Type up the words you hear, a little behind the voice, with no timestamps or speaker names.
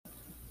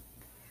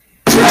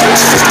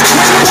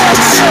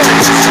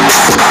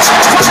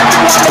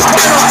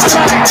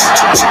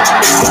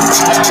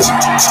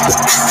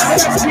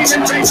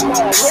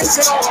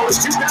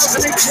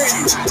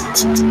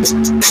Look, we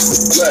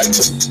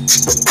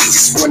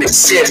just want to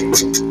chip.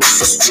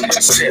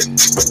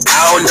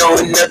 I don't know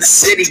another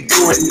city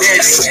doing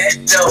this.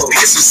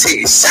 This was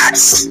hitting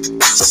shots.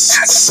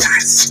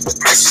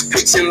 Pressure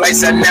pitching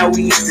lights out, now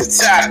we at the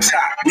top.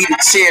 We the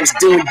champs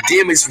doing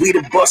damage, we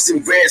the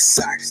Boston Red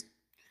Sox.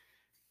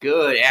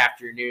 Good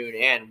afternoon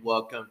and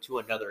welcome to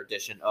another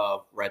edition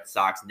of Red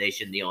Sox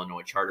Nation, the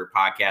Illinois Charter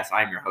Podcast.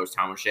 I'm your host,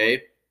 Tom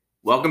O'Shea.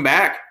 Welcome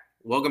back.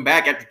 Welcome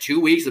back after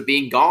 2 weeks of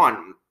being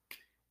gone.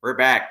 We're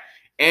back.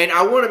 And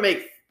I want to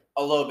make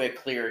a little bit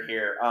clear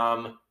here.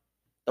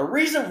 The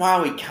reason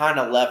why we kind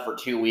of left for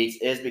 2 weeks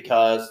is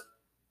because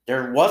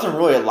there wasn't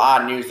really a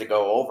lot of news to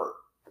go over.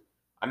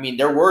 I mean,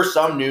 there were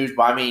some news,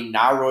 but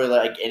not really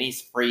like any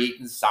free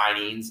agent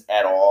signings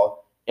at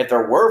all. If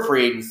there were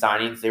free agent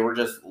signings, they were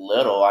just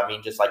little.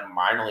 Just like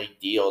minor league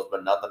deals,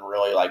 but nothing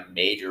really like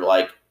major,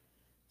 like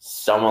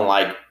someone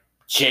like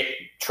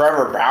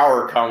Trevor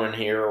Bauer coming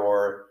here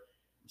or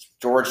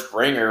George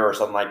Springer or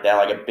something like that,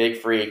 like a big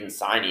free agent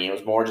signing. It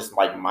was more just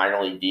like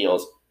minor league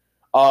deals.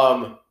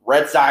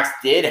 Red Sox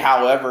did,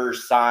 however,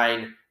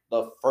 sign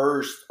the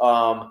first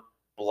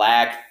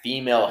black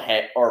female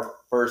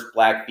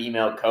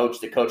coach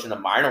to coach in the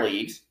minor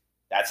leagues.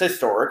 That's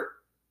historic.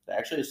 It's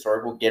actually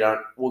historic.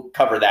 We'll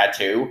cover that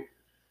too.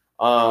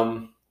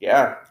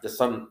 Just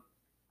some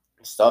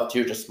stuff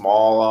too, just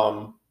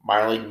small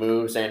minor league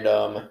moves and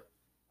the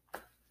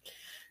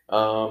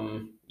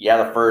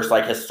first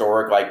like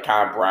historic, like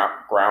kind of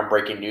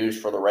groundbreaking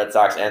news for the Red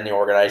Sox and the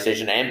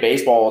organization and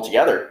baseball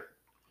altogether.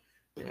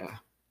 Yeah.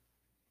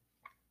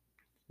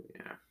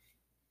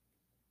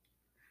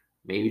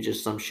 Maybe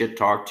just some shit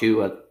talk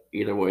too.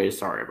 Either way,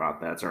 sorry about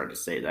that. Sorry to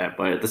say that,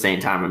 but at the same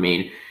time,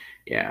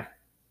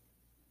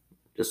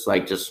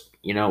 just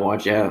you know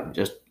what? Yeah,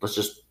 let's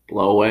just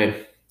blow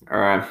away. All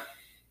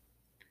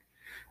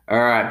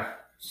right.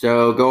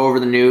 So go over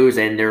the news,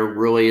 and there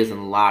really isn't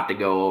a lot to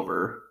go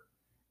over.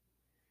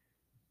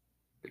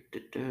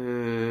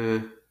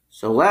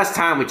 So last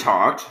time we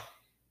talked,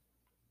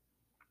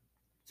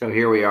 so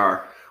here we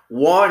are.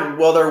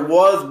 There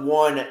was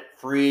one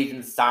free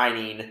agent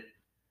signing.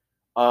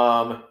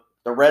 The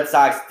Red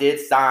Sox did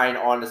sign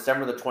on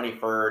December the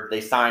 23rd.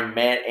 They signed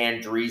Matt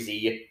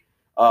Andriese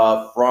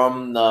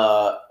from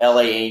the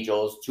LA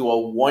Angels to a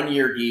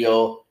one-year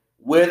deal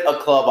with a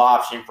club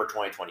option for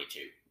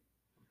 2022.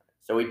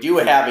 So we do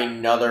have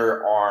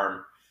another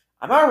arm.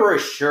 I'm not really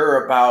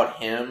sure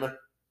about him. Let's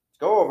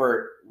go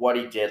over what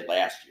he did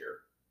last year.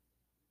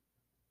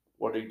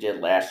 What he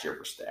did last year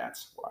for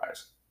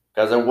stats-wise.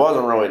 Because it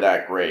wasn't really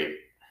that great.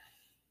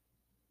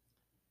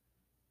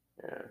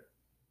 Yeah.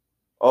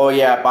 Oh,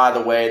 yeah, by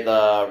the way,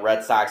 the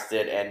Red Sox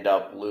did end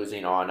up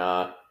losing on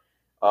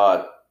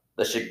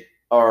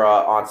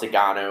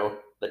Sagano,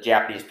 the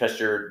Japanese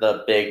pitcher,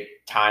 the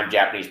big-time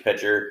Japanese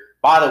pitcher.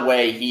 By the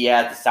way, he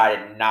had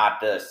decided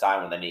not to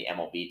sign with any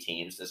MLB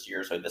teams this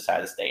year, so he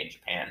decided to stay in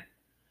Japan.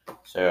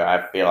 So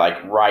I feel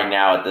like right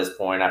now at this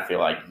point, that's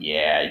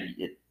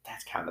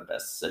kind of the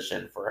best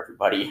decision for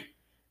everybody,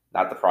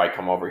 not to probably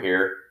come over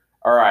here.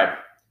 All right.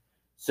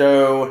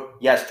 So,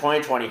 yes,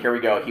 2020, here we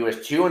go. He was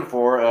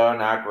 2-4,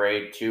 not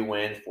great. 2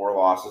 wins, 4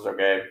 losses,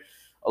 okay.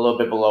 A little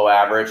bit below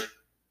average.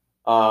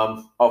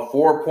 A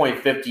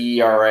 4.50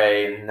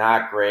 ERA,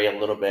 not great, a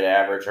little bit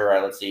average. All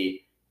right, let's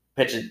see.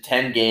 Pitching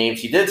 10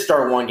 games. He did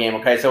start 1 game,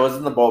 okay, so it was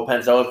in the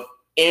bullpen. So, if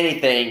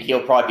anything,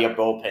 he'll probably be a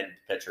bullpen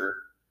pitcher.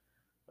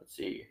 Let's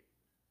see.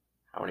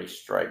 How many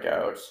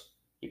strikeouts?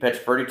 He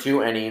pitched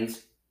 32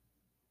 innings,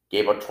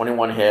 gave up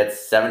 21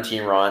 hits,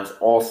 17 runs.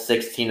 All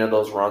 16 of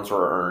those runs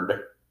were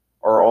earned.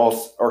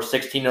 Or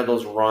 16 of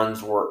those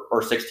runs were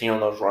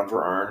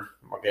earned.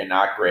 Okay,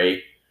 not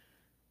great.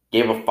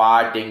 Gave up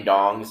 5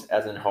 ding-dongs,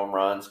 as in home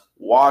runs.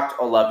 Walked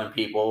 11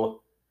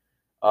 people.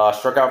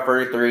 Struck out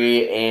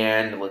 33,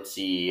 and let's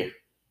see.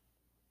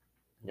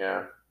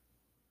 Yeah.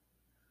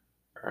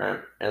 All right.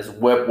 And his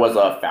whip was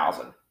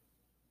 1,000.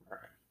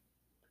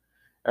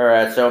 All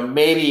right, so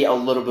maybe a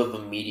little bit of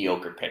a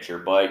mediocre pitcher,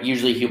 but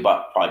usually he'll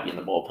probably be in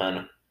the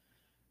bullpen.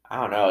 I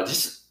don't know,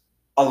 just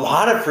a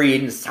lot of free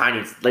agent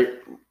signings.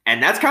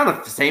 And that's kind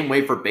of the same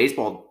way for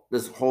baseball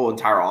this whole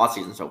entire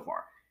offseason so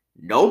far.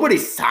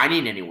 Nobody's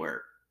signing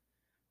anywhere.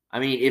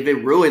 If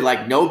it really,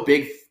 no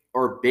big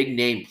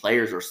name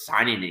players are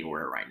signing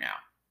anywhere right now.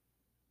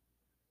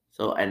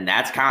 So, and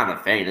that's kind of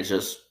the thing. It's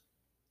just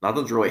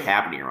nothing's really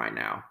happening right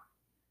now.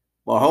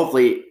 Well,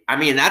 hopefully,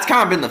 that's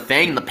kind of been the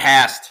thing in the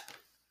past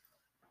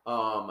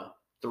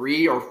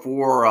 3 or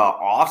 4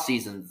 off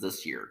seasons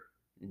this year.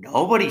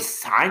 Nobody's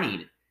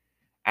signing.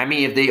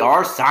 If they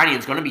are signing,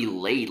 it's going to be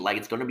late.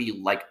 It's going to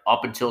be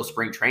up until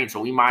spring training. So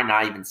we might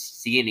not even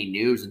see any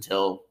news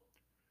until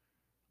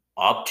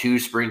up to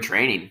spring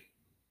training.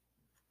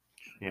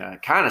 Yeah,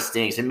 it kind of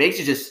stinks. It makes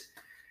you just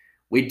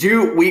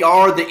we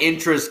are the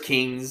interest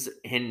kings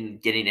in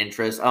getting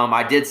interest.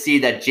 I did see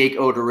that Jake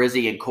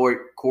Odorizzi and Corey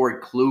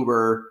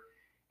Kluber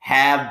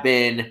have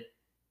been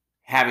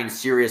having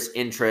serious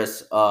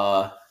interest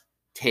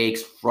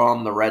takes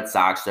from the Red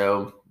Sox.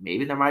 So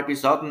maybe there might be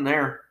something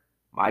there.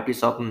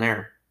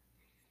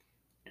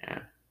 Yeah.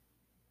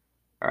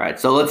 All right,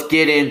 so let's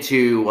get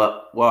into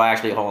well,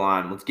 actually, hold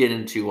on. Let's get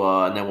into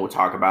and then we'll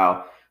talk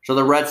about. So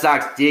the Red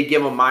Sox did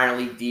give a minor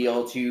league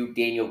deal to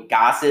Daniel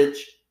Gossage,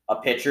 a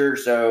pitcher.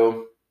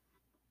 So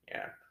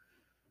yeah,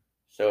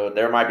 so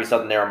there might be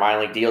something there, a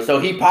minor league deal. So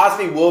he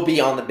possibly will be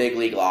on the big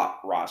league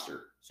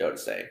roster, so to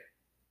say.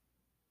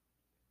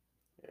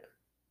 Yeah.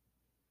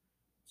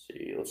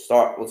 Let's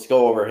see. Let's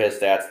go over his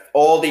stats.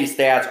 All these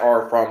stats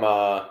are from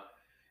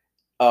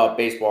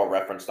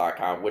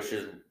baseballreference.com, which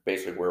is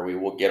basically where we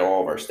will get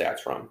all of our stats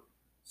from.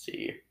 Let's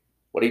see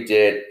what he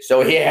did.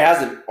 So he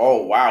hasn't.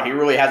 Oh wow, he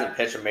really hasn't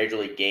pitched a major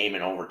league game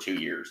in over 2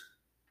 years.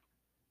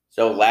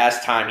 So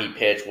last time he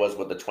pitched was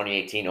with the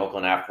 2018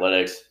 Oakland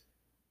Athletics.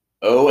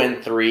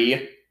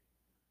 0-3,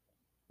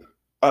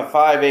 a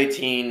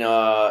 5.18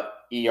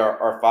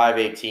 or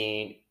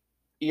 5.18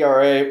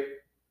 ERA,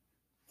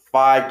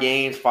 5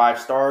 games, 5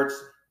 starts,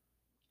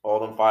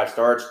 all of them 5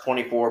 starts,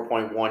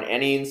 24.1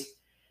 innings,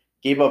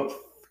 gave up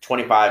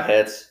 25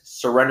 hits,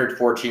 surrendered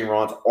 14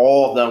 runs,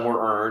 all of them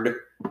were earned,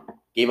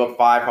 gave up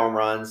 5 home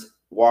runs,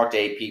 walked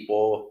 8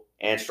 people,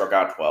 and struck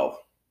out 12.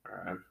 All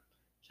right,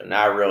 so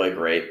not really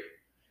great.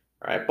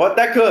 All right, but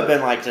that could have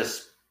been like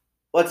just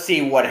let's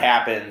see what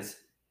happens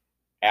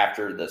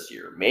after this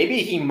year.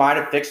 Maybe he might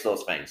have fixed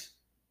those things.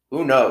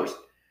 Who knows?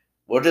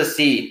 We'll just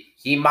see.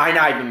 He might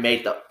not even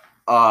make the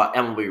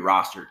MLB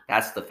roster.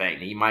 That's the thing.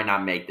 He might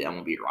not make the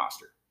MLB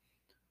roster.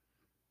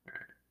 All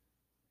right.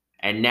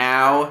 And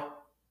now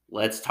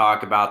let's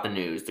talk about the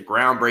news, the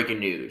groundbreaking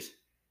news.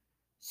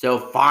 So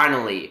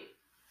finally,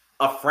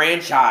 a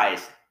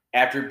franchise,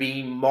 after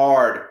being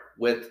marred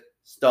with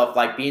stuff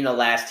like being the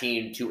last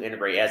team to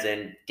integrate, as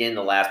in getting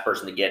the last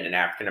person to get an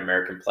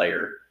African-American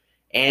player,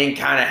 and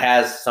kind of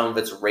has some of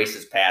its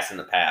racist past in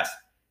the past,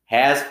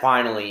 has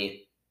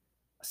finally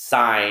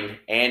signed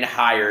and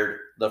hired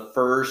the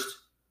first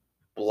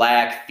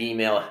black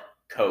female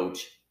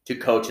coach to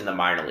coach in the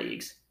minor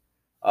leagues.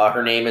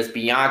 Her name is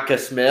Bianca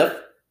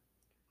Smith.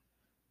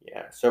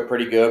 Yeah, so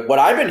pretty good. What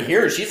I've been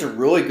hearing, she's a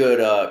really good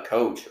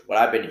coach, what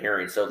I've been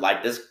hearing. So,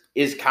 like, this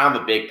is kind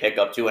of a big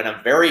pickup, too, and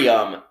a very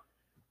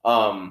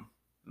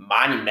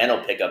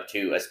monumental pickup,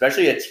 too,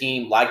 especially a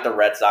team like the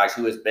Red Sox,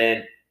 who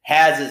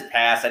has his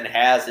past and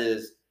has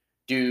his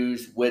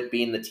dues with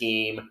being the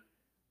team,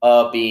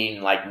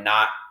 being like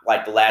not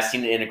like the last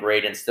team to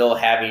integrate and still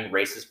having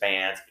racist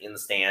fans in the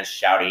stands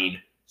shouting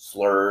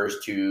slurs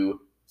to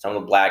some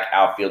of the black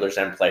outfielders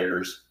and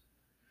players.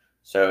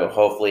 So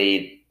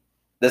hopefully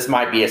this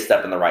might be a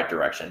step in the right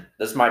direction.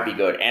 This might be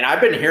good. And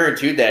I've been hearing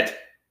too that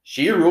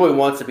she really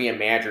wants to be a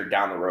manager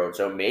down the road.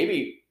 So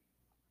maybe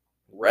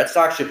Red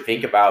Sox should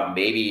think about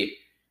maybe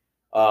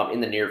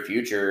in the near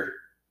future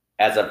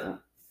as a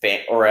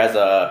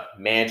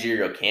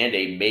managerial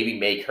candidate, maybe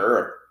make her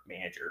a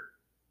manager.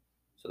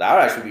 So that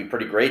would actually be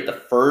pretty great.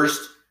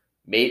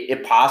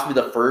 Possibly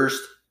the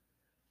first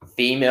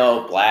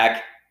female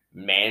black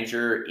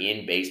manager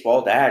in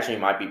baseball. That actually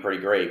might be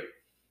pretty great.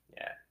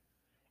 Yeah.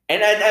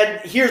 And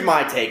here's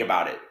my take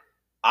about it.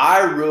 I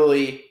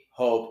really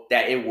hope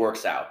that it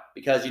works out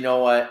because you know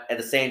what? At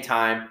the same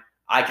time,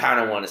 I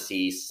kind of want to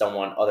see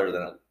someone other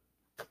than a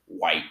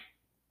white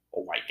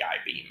guy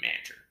being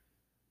manager.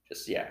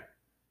 Just yeah.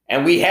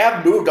 And we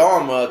have moved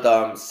on with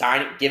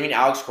giving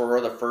Alex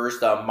Cora the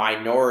first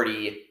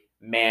minority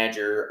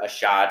manager a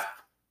shot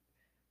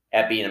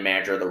at being a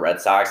manager of the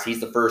Red Sox.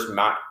 He's the first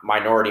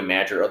minority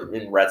manager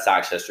in Red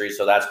Sox history,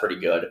 so that's pretty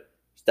good.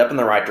 Step in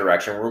the right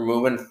direction. We're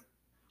moving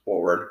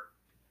forward.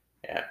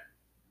 Yeah.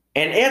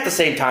 And at the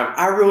same time,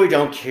 I really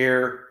don't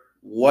care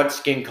what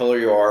skin color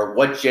you are,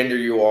 what gender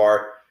you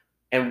are,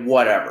 and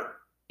whatever.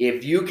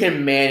 If you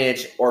can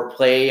manage or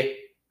play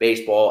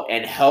baseball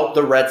and help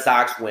the Red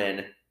Sox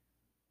win,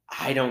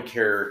 I don't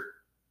care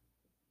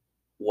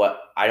about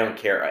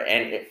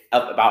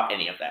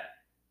any of that.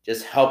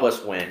 Just help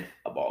us win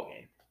a ball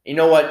game. You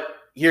know what?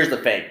 Here's the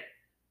thing.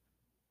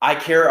 I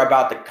care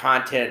about the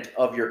content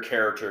of your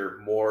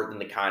character more than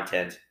the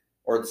content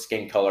or the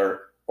skin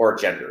color or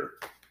gender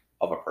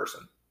of a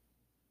person.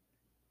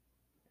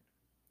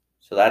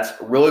 So that's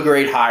a really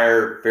great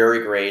hire.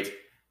 Very great.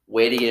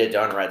 Way to get it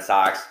done, Red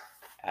Sox.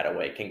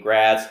 Attaway.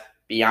 Congrats,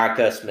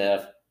 Bianca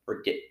Smith,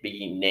 for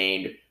being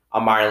named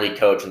a minor league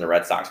coach in the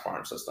Red Sox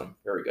farm system.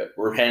 Very good.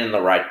 We're heading in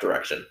the right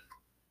direction.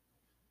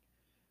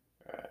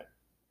 All right.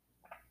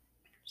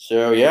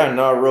 So, yeah,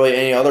 not really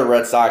any other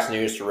Red Sox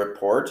news to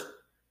report.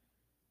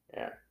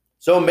 Yeah.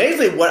 So,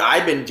 amazingly, what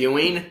I've been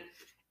doing,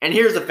 and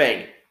here's the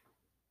thing.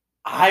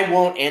 I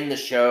won't end the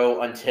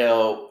show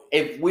until,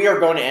 if we are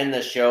going to end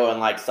the show and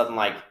like something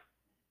like,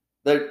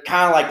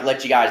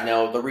 let you guys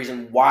know the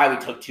reason why we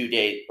took 2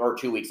 days or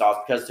 2 weeks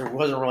off, because there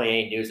wasn't really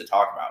any news to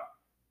talk about.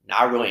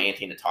 Not really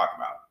anything to talk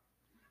about.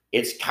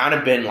 It's kind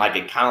of been like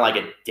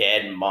a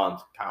dead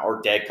month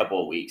or dead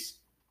couple of weeks,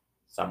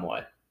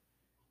 somewhat.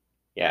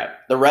 Yeah,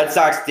 the Red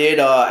Sox did,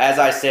 as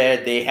I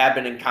said, they have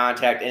been in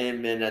contact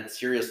and been in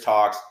serious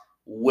talks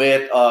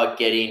with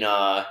getting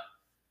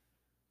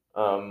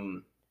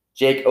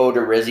Jake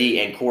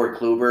Odorizzi and Corey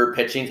Kluber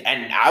pitching,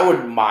 and I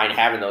wouldn't mind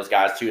having those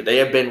guys too. They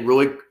have been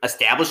really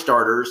established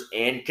starters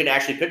and can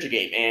actually pitch a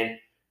game. And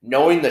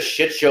knowing the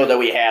shit show that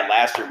we had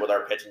last year with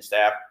our pitching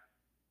staff,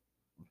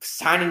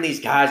 signing these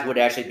guys would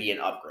actually be an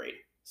upgrade.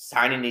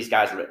 Signing these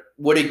guys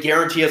would it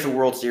guarantee us a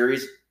World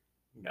Series?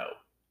 No.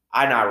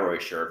 I'm not really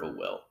sure if it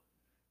will.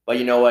 But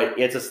you know what?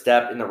 It's a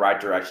step in the right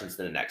direction to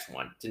the next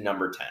one, to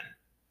number 10.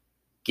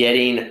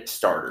 Getting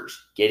starters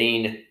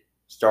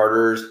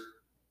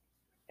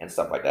and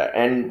stuff like that.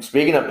 And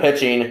speaking of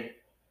pitching,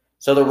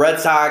 so the Red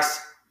Sox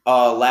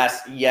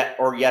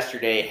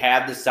yesterday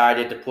have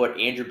decided to put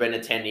Andrew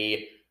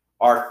Benintendi,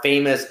 our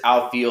famous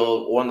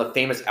outfield, one of the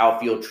famous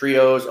outfield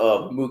trios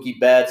of Mookie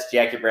Betts,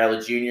 Jackie Bradley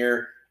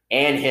Jr.,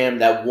 and him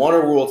that won a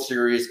World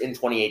Series in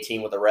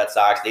 2018 with the Red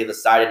Sox. They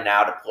decided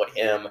now to put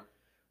him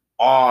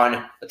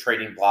on the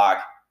trading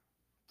block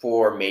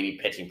for maybe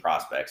pitching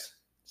prospects.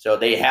 So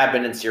they have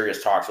been in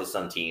serious talks with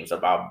some teams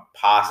about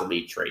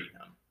possibly trading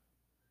him.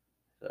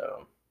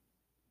 So,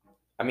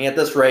 I mean, at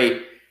this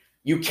rate,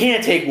 you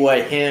can't take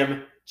what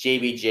him,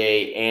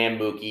 JBJ, and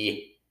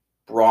Mookie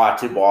brought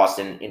to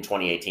Boston in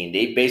 2018.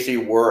 They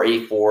basically were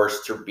a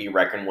force to be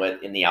reckoned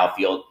with in the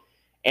outfield.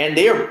 And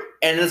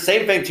the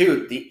same thing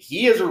too.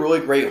 He is a really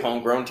great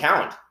homegrown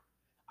talent.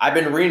 I've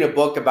been reading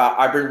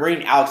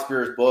Alex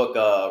Spear's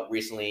book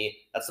recently.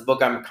 That's the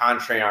book I'm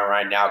concentrating on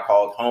right now,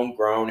 called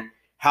Homegrown: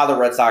 How the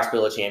Red Sox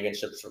Build a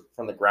Championship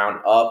from the Ground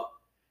Up.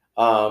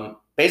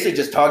 Basically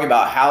just talking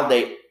about how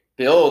they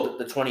build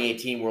the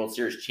 2018 World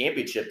Series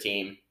championship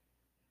team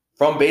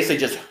from basically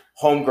just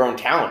homegrown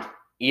talent,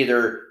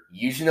 either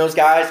using those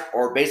guys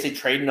or basically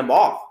trading them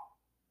off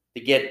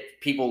to get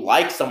people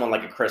like someone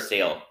like a Chris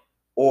Sale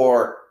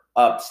or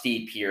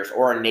Steve Pearce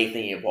or a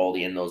Nathan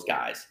Eovaldi and those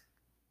guys.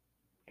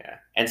 Yeah.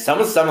 And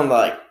someone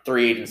like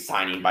free agent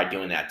signing by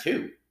doing that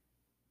too.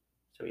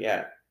 So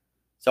yeah.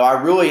 So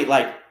I really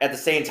like, at the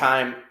same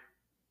time,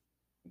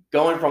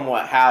 going from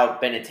how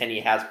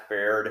Benintendi has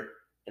fared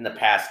in the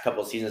past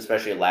couple of seasons,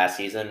 especially last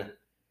season,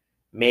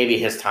 maybe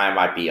his time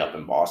might be up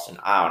in Boston.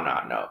 I do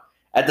not know.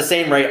 At the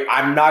same rate,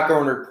 I'm not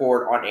going to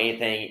report on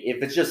anything.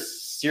 If it's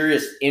just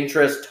serious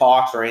interest,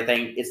 talks, or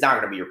anything, it's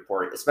not going to be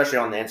reported, especially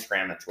on the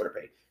Instagram and Twitter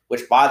page,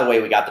 which, by the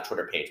way, we got the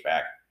Twitter page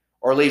back,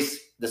 or at least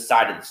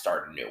decided to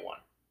start a new one.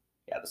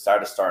 Yeah,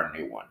 decided to start a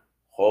new one.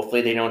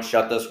 Hopefully they don't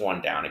shut this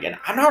one down again.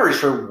 I'm not really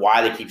sure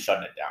why they keep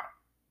shutting it down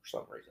for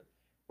some reason.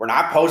 We're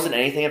not posting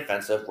anything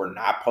offensive. We're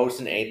not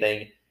posting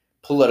anything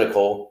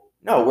political.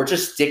 No, we're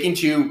just sticking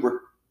to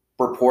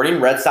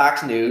reporting Red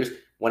Sox news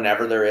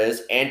whenever there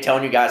is and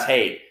telling you guys,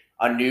 hey,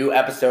 a new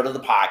episode of the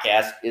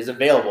podcast is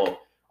available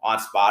on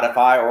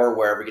Spotify or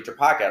wherever you get your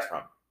podcast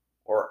from,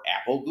 or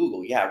Apple,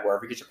 Google. Yeah,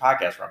 wherever you get your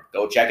podcast from.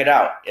 Go check it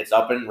out. It's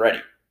up and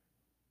ready.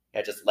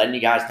 Yeah, just letting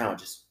you guys know.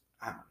 Just,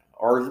 I don't know.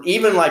 Or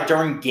even like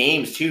during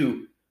games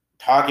too,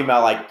 talking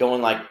about like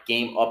going like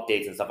game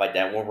updates and stuff like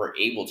that when we're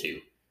able to,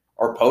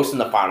 or posting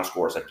the final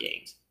scores of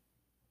games.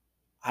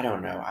 I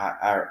don't know.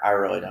 I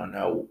really don't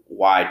know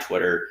why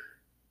Twitter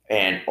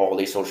and all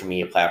these social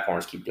media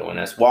platforms keep doing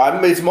this. Well,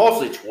 I mean, it's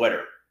mostly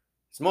Twitter.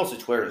 It's mostly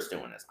Twitter that's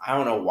doing this. I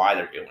don't know why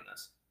they're doing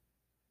this.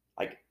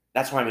 Like,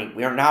 that's what I mean.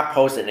 We are not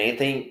posting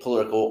anything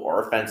political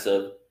or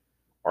offensive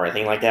or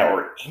anything like that,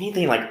 or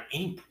anything like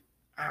any.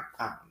 I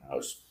don't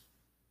know.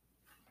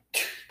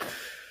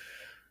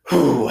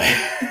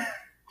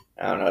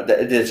 I don't know.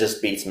 It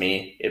just beats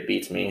me. It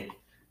beats me.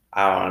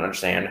 I don't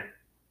understand.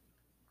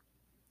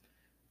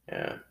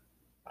 Yeah.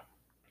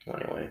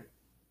 Anyway.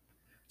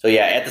 So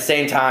yeah, at the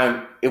same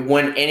time,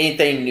 when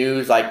anything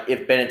news, like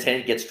if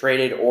Benintendi gets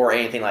traded or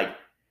anything like,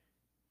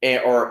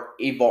 Jake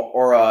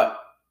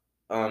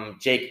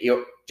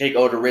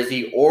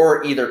Odorizzi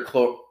or either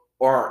Corey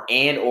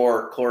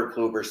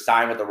Kluber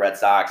sign with the Red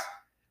Sox,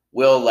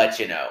 we'll let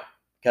you know,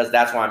 because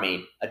that's what I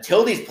mean.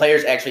 Until these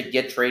players actually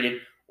get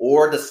traded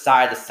or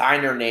decide to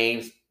sign their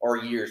names or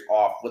years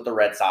off with the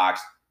Red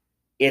Sox,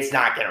 it's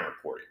not going to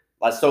report it.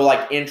 So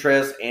like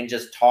interest and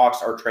just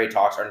talks or trade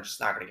talks are just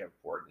not going to get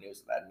reported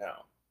news of that.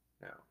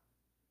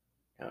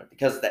 No,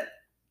 because that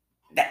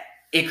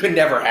it could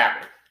never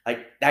happen.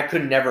 Like that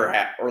could never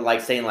happen, or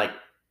like saying like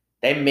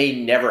they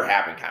may never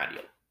happen kind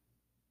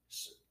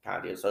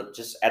of deal. So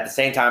just at the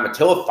same time,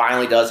 until it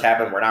finally does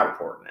happen, we're not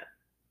reporting it.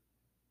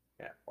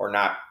 Yeah, or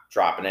not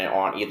dropping it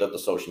on either of the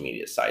social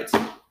media sites.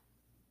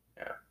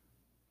 Yeah,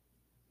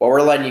 but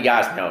we're letting you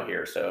guys know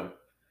here. So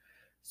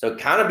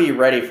kind of be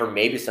ready for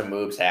maybe some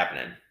moves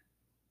happening.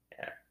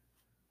 Yeah,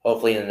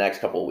 hopefully in the next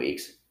couple of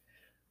weeks.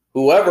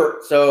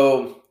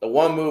 So the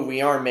one move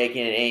we aren't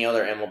making in any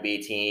other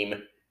MLB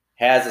team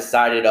has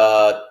decided,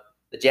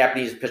 the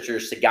Japanese pitcher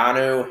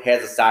Sagano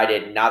has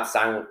decided not to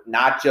sign with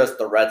not just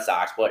the Red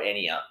Sox, but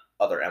any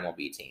other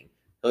MLB team.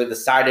 So they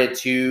decided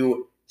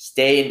to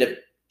stay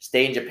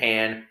in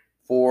Japan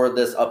for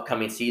this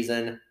upcoming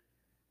season.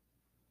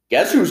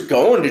 Guess who's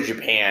going to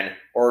Japan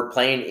or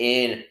playing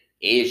in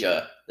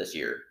Asia this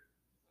year?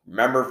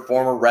 Remember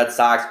former Red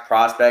Sox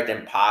prospect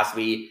and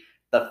possibly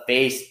the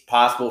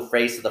possible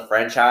face of the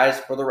franchise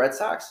for the Red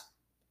Sox?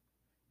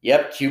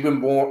 Yep,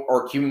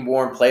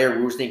 Cuban-born player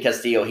Rusney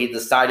Castillo. He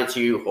decided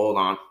to, hold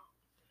on.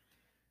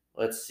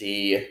 Let's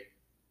see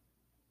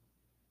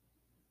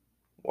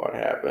what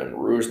happened.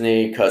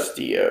 Rusney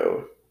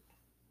Castillo.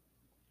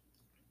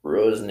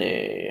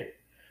 Rosny.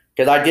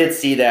 Because I did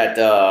see that,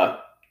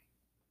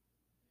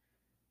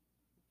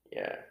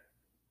 yeah.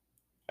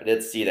 I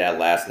did see that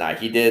last night.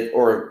 He did,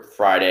 or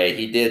Friday,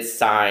 he did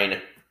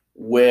sign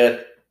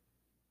with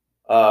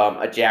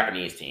a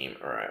Japanese team.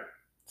 All right.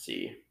 Let's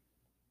see.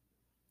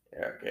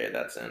 Okay,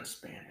 that's in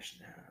Spanish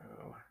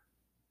now.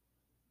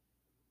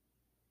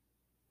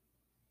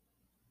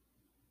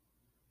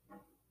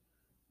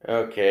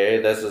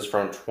 Okay, this is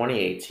from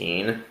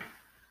 2018.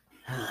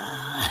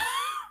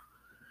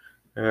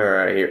 All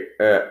right.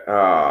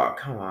 Oh,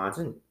 come on. It's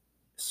in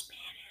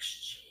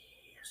Spanish.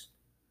 Jeez.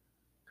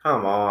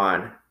 Come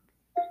on.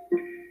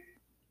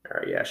 All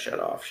right, yeah, shut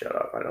off.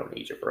 I don't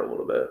need you for a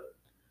little bit.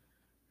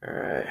 All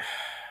right.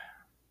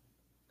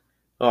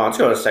 Oh, let's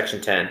go to section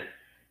 10.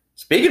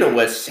 Speaking of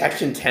which,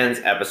 section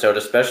 10's episode,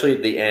 especially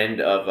at the end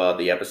of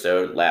the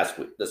episode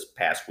this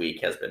past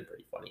week, has been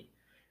pretty funny.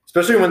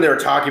 Especially when they were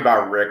talking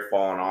about Rick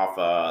falling off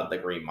the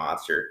Green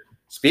Monster.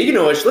 Speaking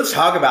of which, let's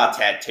talk about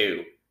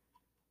Tattoo.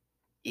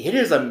 It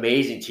is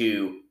amazing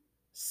too.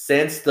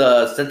 Since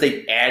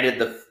they added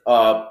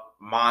the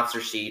monster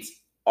sheets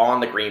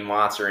on the Green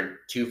Monster in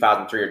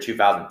 2003 or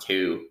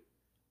 2002,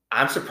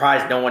 I'm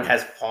surprised no one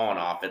has fallen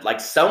off it. Like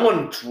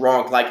someone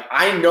drunk, like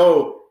I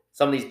know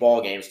some of these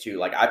ball games too.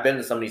 Like I've been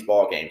to some of these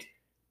ball games.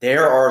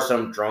 There are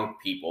some drunk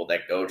people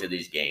that go to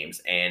these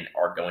games and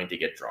are going to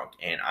get drunk.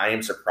 And I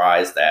am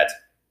surprised that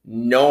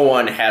no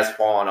one has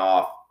fallen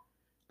off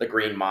the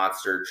Green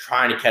Monster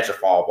trying to catch a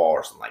foul ball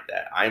or something like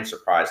that. I am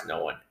surprised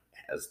no one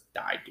has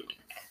died doing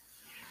that.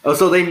 Oh,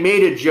 so they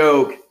made a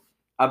joke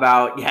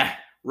about,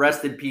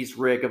 rest in peace,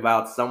 Rick,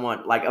 about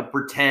someone, like a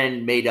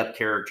pretend made-up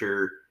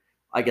character,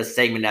 like a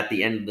segment at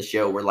the end of the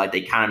show where like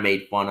they kind of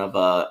made fun of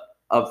a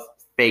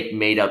fake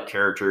made-up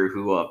character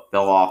who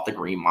fell off the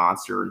Green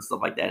Monster and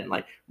stuff like that. And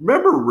like,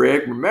 remember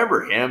Rick?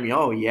 Remember him?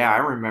 Oh, yeah, I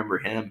remember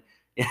him.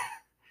 Yeah,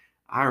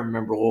 I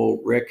remember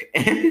old Rick.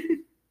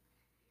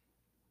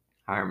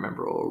 I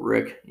remember old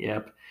Rick.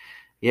 Yep,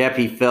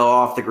 he fell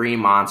off the Green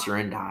Monster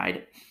and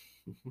died.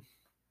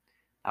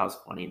 That was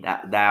funny.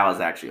 That was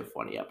actually a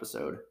funny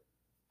episode,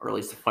 or at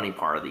least a funny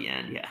part of the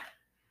end. Yeah.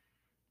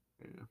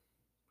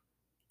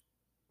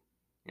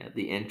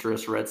 The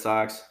interest Red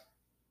Sox.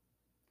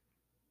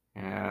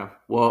 Yeah.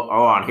 Well, hold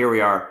on. Here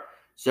we are.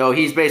 So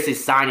he's basically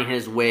signing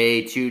his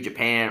way to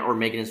Japan or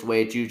making his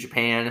way to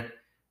Japan.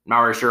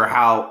 Not really sure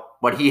how,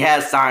 but he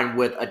has signed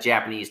with a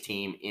Japanese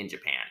team in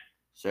Japan.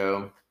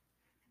 So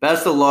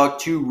best of luck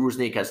to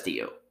Rusney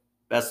Castillo.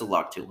 Best of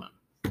luck to him.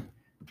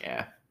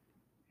 Yeah.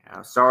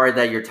 Sorry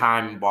that your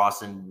time in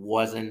Boston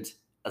wasn't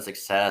a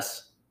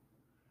success,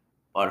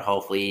 but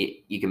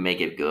hopefully you can make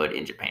it good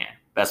in Japan.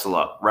 Best of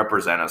luck.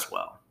 Represent us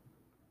well.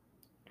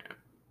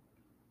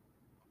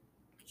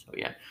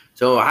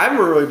 So I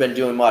haven't really been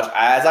doing much.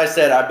 As I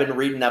said, I've been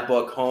reading that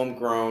book,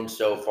 Homegrown,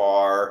 so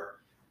far.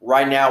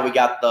 Right now, we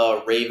got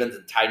the Ravens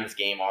and Titans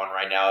game on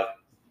right now.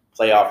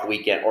 Playoff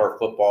weekend or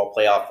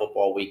playoff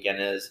football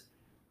weekend is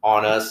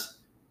on us.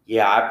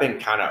 Yeah, I've been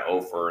kind of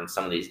over in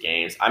some of these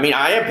games. I mean,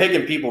 I am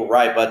picking people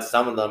right, but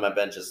some of them have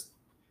been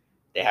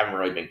they haven't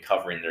really been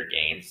covering their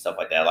games, stuff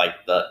like that.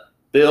 Like the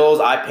Bills,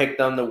 I picked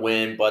them to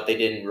win, but they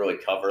didn't really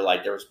cover.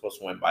 Like they were supposed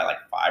to win by like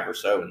 5 or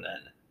so, and then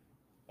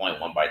only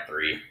won by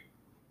 3.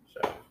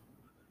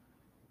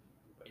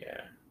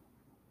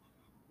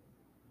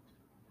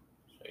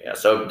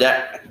 So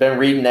been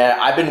reading that.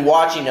 I've been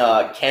watching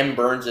Ken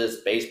Burns'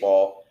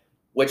 baseball,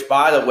 which,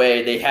 by the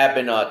way, they have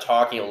been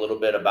talking a little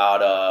bit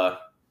about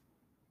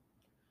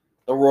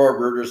the Royal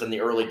Rooters in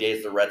the early days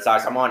of the Red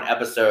Sox.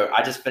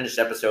 I just finished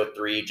episode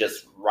 3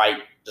 just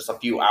a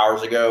few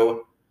hours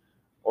ago,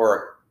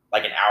 or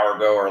like an hour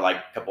ago, or like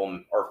a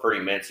couple or 30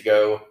 minutes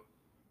ago.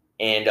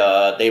 And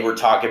they were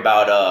talking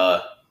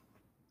about,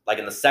 like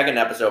in the second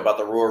episode, about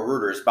the Royal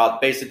Rooters,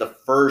 about basically the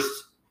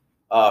first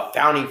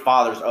founding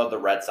fathers of the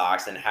Red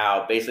Sox and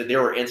how basically they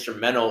were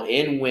instrumental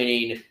in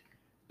winning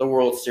the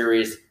World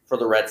Series for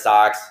the Red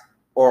Sox,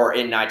 or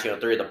in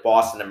 1903, the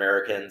Boston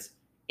Americans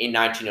in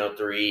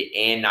 1903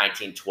 and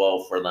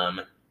 1912 for them.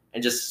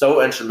 And just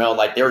so instrumental.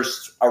 Like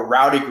there's a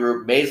rowdy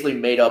group basically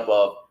made up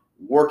of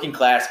working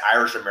class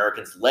Irish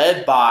Americans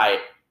led by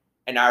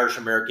an Irish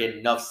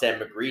American,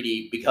 Nuffset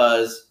McGreedy,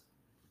 because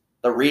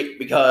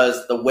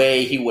the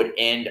way he would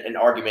end an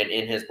argument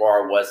in his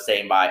bar was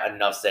saying by a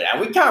Nuffset. And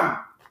we kind of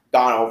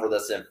gone over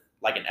this in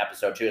like an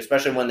episode 2,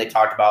 especially when they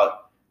talked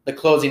about the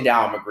closing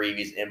down of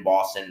McGreevy's in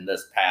Boston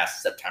this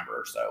past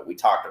September or so. We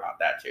talked about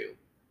that too.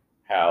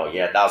 How,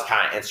 that was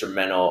kind of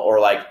instrumental. Or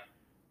like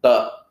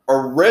the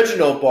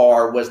original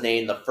bar was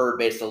named the Third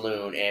Base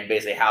Saloon, and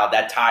basically how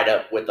that tied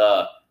up with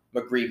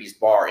McGreevy's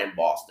bar in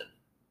Boston,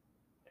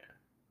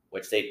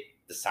 which they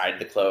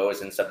decided to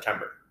close in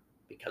September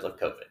because of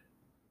COVID.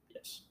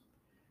 Yes.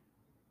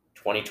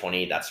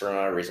 2020, that's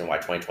another reason why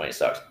 2020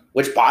 sucks.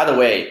 Which, by the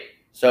way,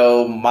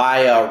 so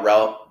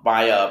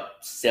my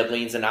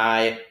siblings and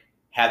I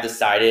have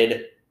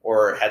decided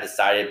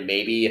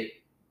maybe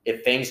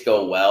if things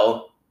go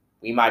well,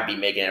 we might be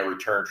making a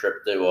return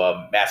trip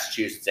to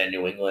Massachusetts and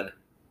New England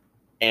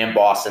and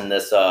Boston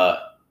this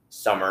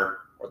summer,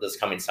 or this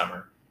coming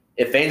summer.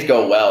 If things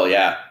go well,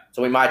 yeah.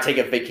 So we might take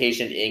a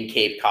vacation in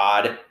Cape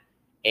Cod,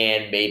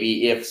 and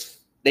maybe if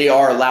they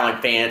are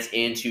allowing fans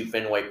into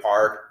Fenway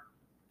Park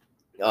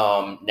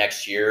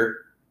next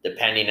year,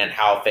 depending on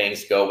how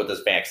things go with this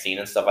vaccine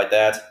and stuff like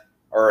that,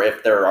 or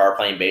if they are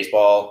playing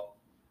baseball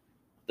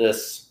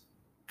this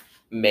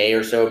May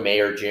or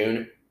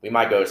June, we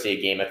might go see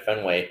a game at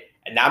Fenway.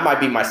 And that might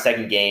be my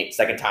second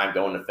time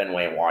going to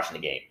Fenway and watching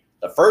the game.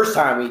 The first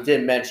time we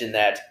did mention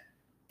that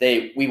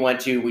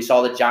we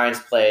saw the Giants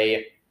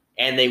play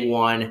and they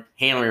won.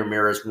 Hanley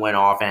Ramirez went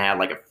off and had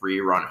like a free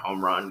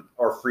home run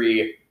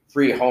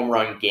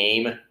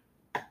game.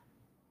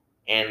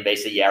 And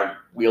basically,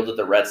 wielded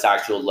the Red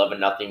Sox to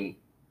 11-0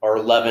 or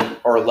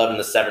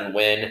 11-7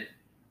 win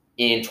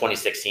in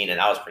 2016, and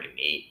that was pretty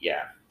neat.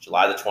 Yeah,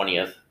 July the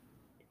 20th.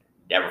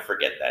 Never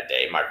forget that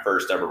day. My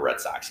first ever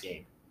Red Sox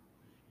game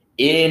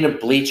in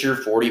Bleacher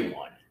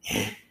 41.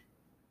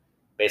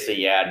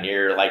 Basically,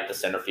 near like the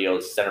center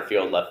field,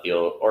 left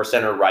field, or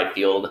center right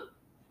field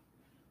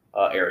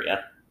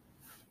area.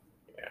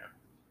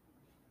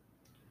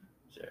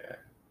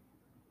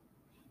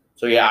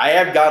 So I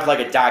have got like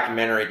a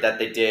documentary that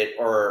the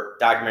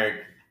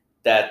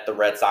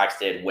Red Sox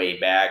did way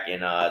back in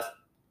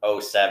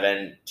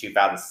 2007,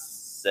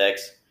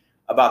 2006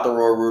 about the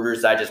Royal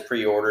Rooters. I just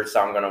pre-ordered,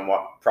 so I'm gonna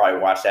probably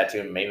watch that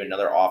too. Maybe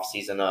another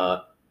off-season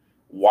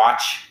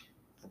watch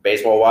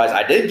baseball wise.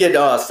 I did get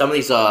some of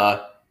these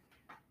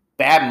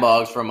bad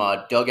mugs from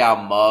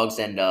Dugout Mugs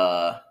and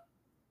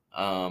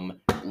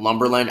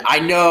Lumberland. I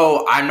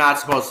know I'm not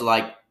supposed to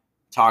like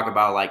talk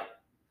about like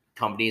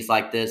companies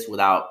like this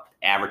without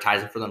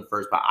advertising for them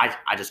first, but I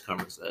just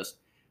couldn't resist.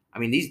 I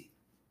mean, these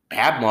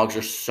bad mugs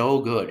are so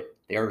good.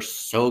 They are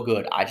so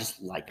good. I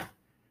just like them.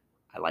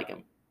 I like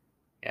them.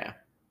 Yeah.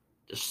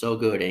 Just so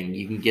good. And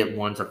you can get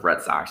ones of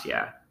Red Sox.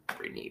 Yeah.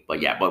 Pretty neat.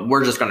 But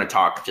we're just going to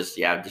talk. Just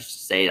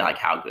say like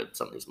how good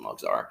some of these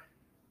mugs are.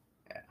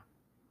 Yeah.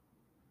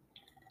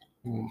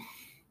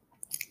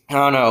 I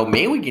don't know.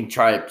 Maybe we can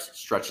try to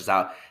stretch this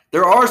out.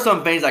 There are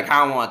some things I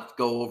kind of want to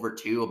go over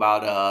too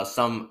about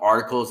some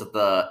articles that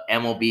the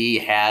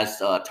MLB has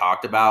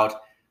talked about,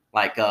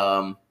 like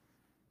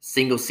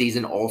single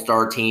season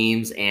all-star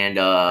teams and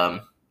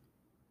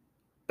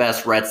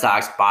best Red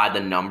Sox by the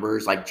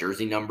numbers, like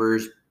jersey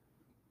numbers.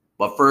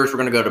 But first, we're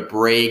going to go to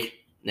break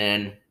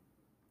and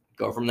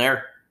go from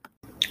there.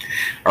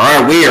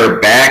 All right, we are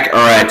back. All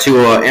right, to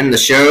end the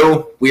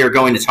show, we are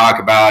going to talk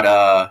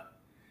about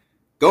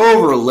go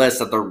over a list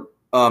that the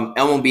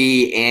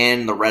MLB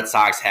and the Red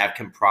Sox have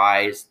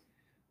comprised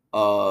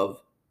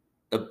of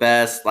the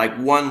best. Like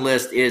one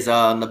list is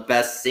the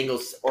best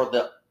singles or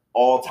the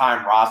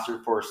all-time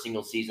roster for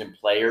single season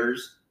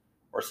players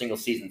or single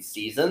season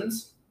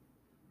seasons.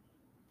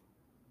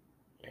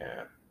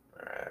 Yeah,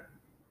 all right.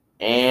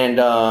 And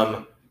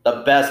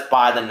the best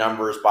by the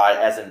numbers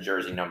as in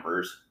jersey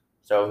numbers.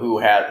 So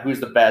who's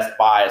the best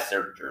by a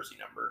certain jersey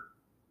number?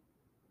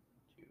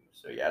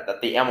 So that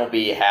the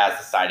MLB has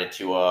decided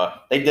to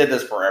they did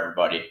this for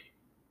everybody.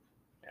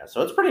 Yeah,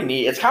 so it's pretty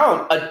neat. It's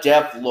kind of a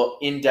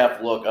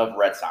in-depth look of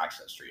Red Sox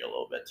history a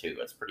little bit too.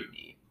 It's pretty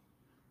neat.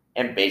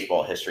 And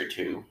baseball history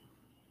too.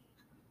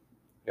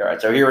 All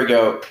right, so here we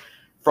go.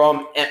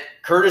 From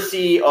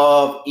courtesy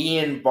of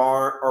Ian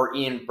Brown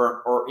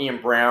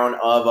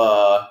of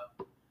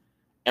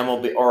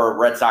MLB or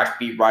Red Sox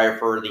beat writer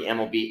for the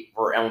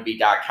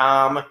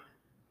MLB.com.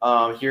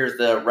 Here's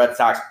the Red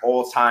Sox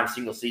all-time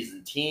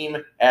single-season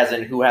team, as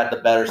in who had the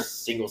better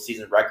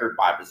single-season record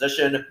by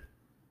position.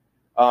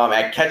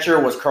 At catcher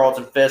was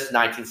Carlton Fisk,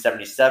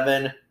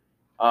 1977.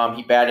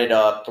 He batted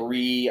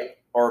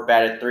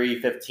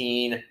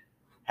 315,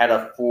 had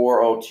a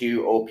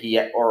 402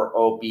 OPS or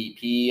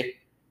OBP,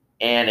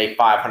 and a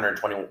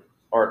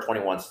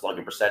 521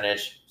 slugging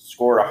percentage.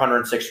 Scored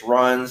 106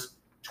 runs,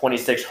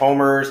 26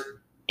 homers,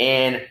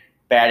 and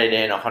batted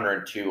in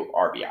 102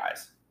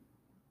 RBIs.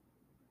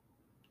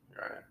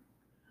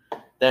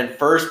 Then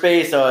first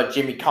base,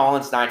 Jimmy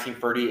Collins,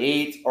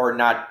 1938, or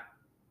not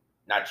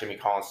Jimmy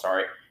Collins,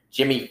 sorry,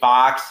 Jimmy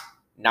Fox,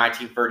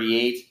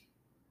 1938,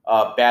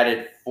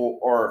 batted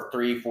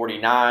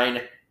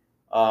 349,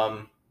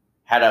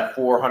 had a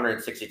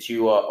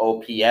 462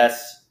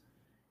 OPS,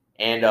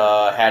 and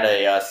had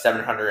a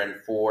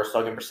 704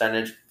 slugging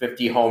percentage,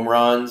 50 home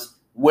runs,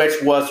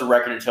 which was the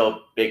record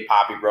until Big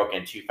Papi broke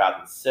in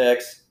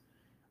 2006.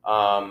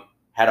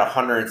 Had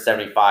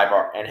 175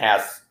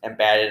 and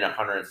batted in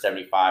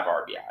 175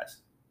 RBIs.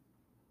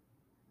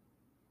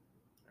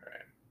 All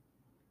right.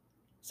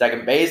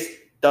 Second base,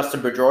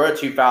 Dustin Pedroia,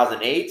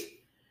 2008,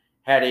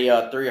 had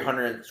a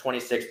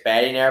 326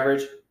 batting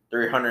average,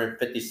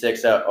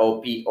 356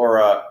 OP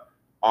or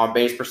on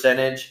base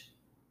percentage.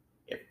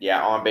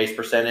 On base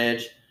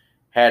percentage.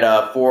 Had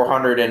a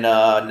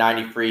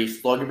 493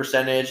 slugging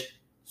percentage.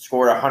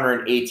 Scored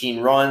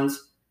 118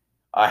 runs.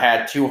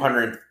 Had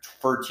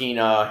 213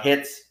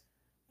 hits.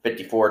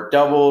 54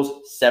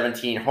 doubles,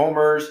 17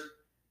 homers,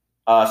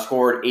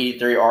 scored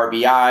 83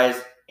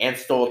 RBIs, and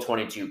stole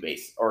 20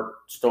 bases.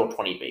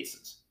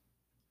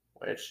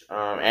 Which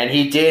and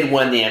he did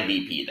win the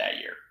MVP that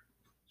year.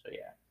 So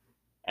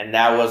And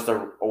that was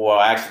the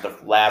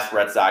last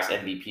Red Sox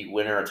MVP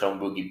winner until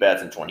Mookie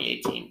Betts in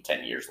 2018,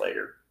 10 years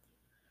later.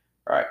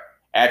 All right.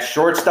 At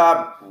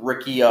shortstop,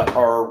 Rico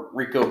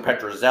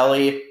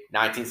Petrozelli,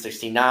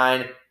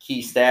 1969.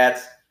 Key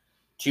stats,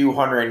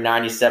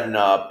 297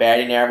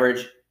 batting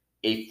average,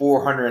 a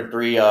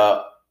 403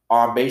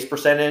 on-base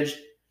percentage,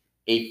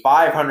 a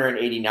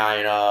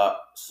 589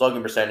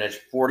 slugging percentage,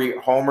 40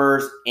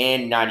 homers,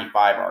 and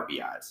 95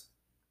 RBIs.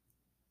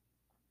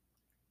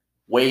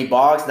 Wade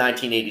Boggs,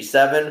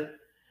 1987,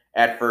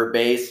 at third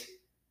base,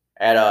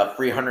 at a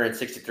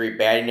 363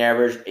 batting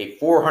average, a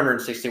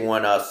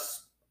 461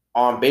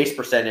 on-base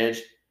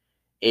percentage,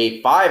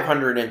 a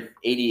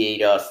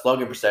 588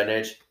 slugging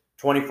percentage,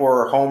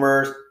 24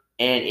 homers,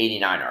 and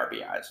 89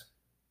 RBIs.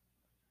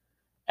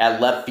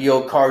 At left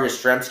field, Carl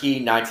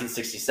Yastrzemski,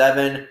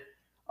 1967.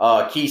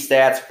 Key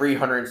stats: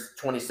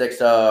 326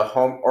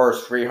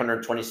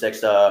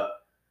 326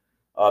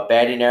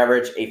 batting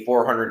average, a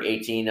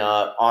 418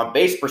 on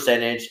base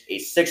percentage, a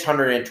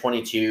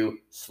 622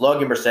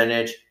 slugging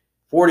percentage,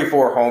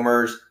 44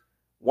 homers,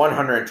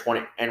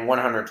 120 and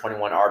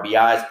 121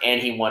 RBIs, and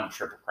he won the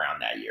Triple Crown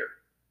that year.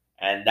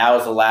 And that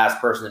was the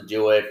last person to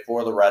do it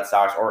for the Red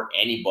Sox or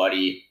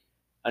anybody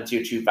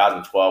until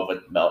 2012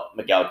 with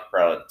Miguel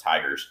Cabrera and the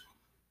Tigers.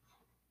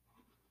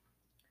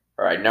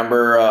 All right,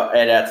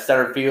 at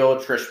center field,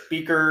 Trish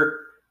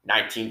Speaker,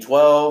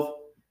 1912,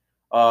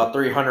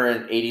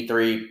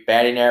 383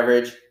 batting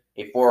average,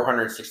 a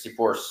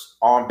 464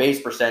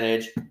 on-base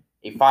percentage,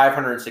 a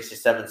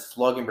 567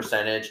 slugging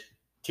percentage,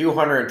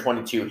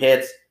 222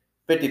 hits,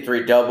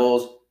 53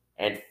 doubles,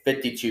 and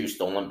 52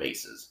 stolen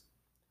bases.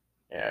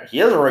 Yeah, he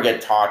doesn't really get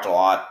talked a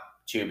lot,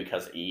 too,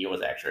 because he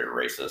was actually a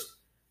racist.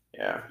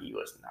 Yeah, he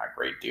was not a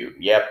great dude.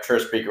 Yep,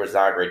 Trish Speaker was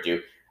not a great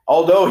dude.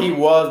 Although he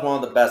was one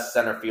of the best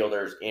center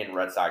fielders in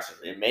Red Sox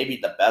history, and maybe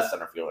the best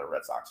center fielder in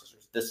Red Sox history,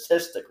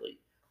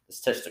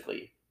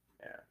 statistically,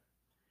 yeah.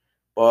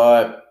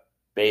 But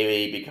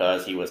maybe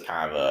because he was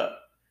kind of a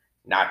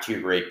not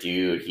too great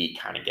dude, he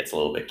kind of gets a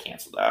little bit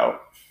canceled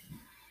out.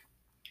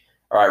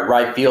 All right,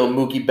 right field,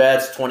 Mookie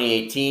Betts,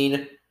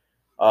 2018,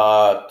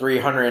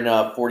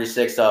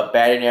 346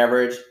 batting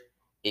average,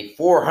 a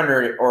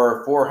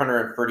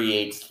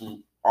 438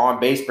 on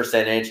base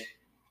percentage,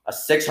 a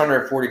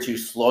 642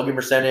 slugging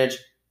percentage,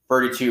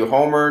 32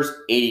 homers,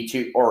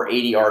 80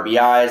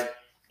 RBIs,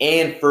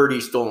 and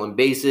 30 stolen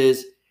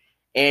bases.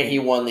 And he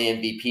won the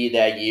MVP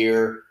that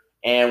year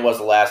and was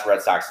the last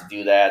Red Sox to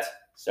do that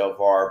so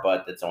far,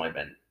 but it's only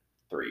been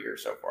 3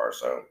 years so far,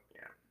 so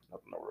yeah,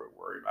 nothing to really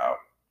worry about.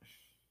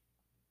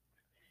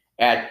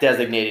 At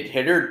designated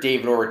hitter,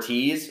 David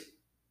Ortiz,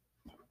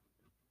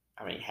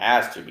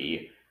 has to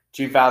be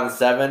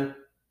 2007,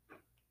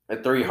 a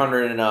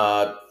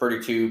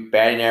 332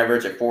 batting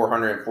average, a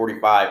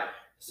 445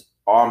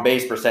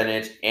 on-base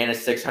percentage, and a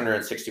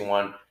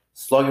 661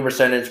 slugging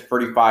percentage,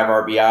 35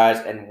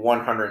 RBIs, and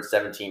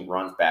 117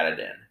 runs batted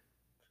in.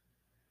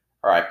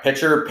 All right,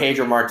 pitcher,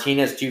 Pedro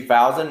Martinez,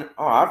 2000.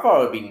 Oh, I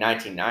thought it would be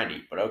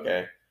 1990, but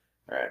okay.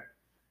 All right.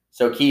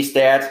 So key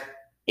stats,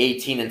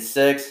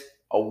 18-6,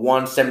 a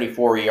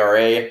 174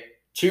 ERA,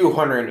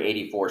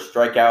 284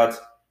 strikeouts,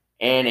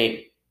 and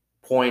a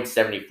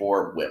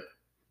 .74 whip.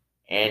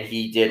 And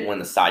he did win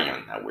the Cy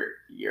Young that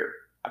year.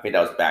 I think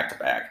that was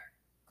back-to-back.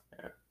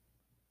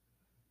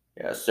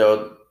 Yeah,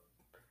 so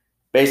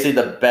basically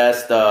the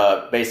best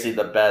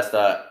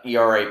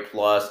ERA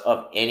plus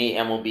of any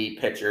MLB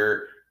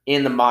pitcher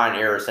in the modern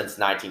era since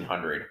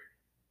 1900.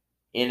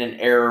 In an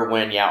era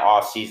when,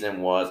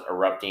 off-season was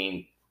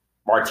erupting.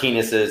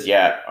 Martinez's,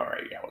 I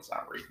was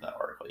not reading that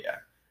article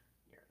yet.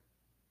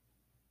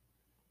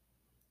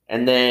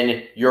 And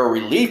then your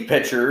relief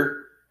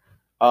pitcher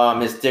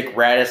is Dick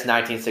Radis,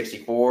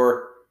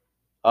 1964,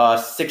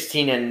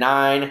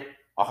 16-9,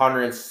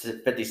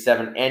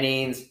 157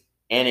 innings,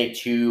 and a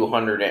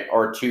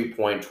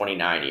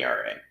 2.29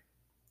 ERA.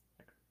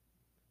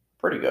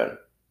 Pretty good.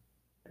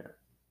 Yeah.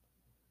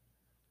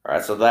 All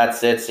right, so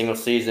that's it. Single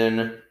season.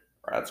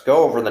 All right, let's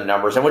go over the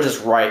numbers, and we'll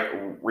just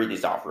read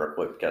these off real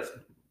quick because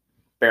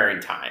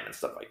bearing time and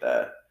stuff like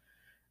that.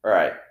 All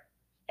right.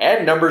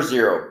 At number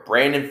 0,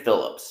 Brandon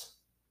Phillips.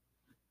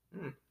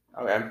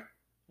 Okay.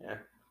 Yeah.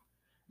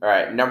 All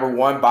right. Number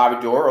 1,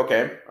 Bobby Doerr.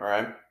 Okay. All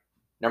right.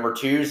 Number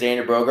 2,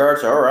 Xander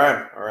Bogaerts. All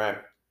right. All right.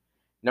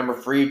 Number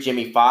 3,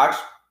 Jimmy Fox.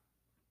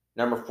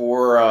 Number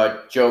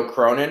 4, Joe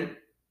Cronin.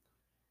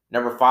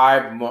 Number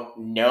 5,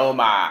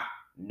 Nomar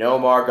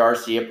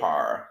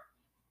Garciaparra.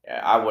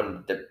 Yeah, I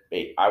wouldn't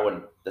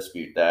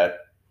dispute that.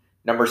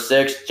 Number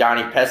 6,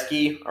 Johnny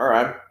Pesky. All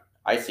right.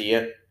 I see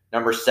you.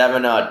 Number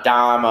 7,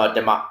 Dom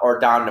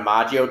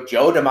DiMaggio.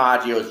 Joe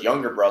DiMaggio's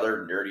younger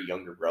brother, nerdy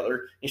younger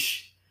brother.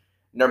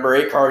 Number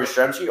 8, Carl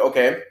Yastrzemski.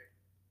 Okay.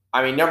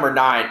 Number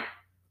 9,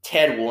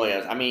 Ted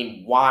Williams.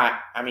 Why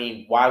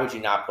would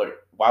you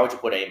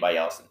put anybody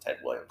else in Ted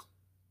Williams?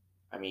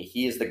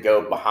 He is the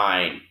GOAT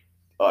behind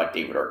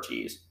David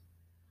Ortiz.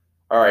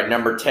 All right.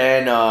 Number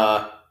 10,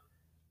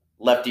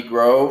 Lefty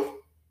Grove.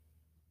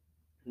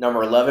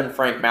 Number 11,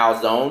 Frank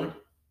Malzone.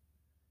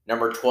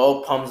 Number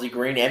 12, Pumsley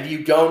Green. And if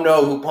you don't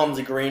know who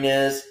Pumsley Green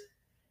is,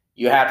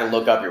 you have to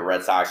look up your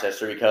Red Sox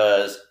history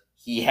because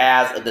he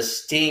has a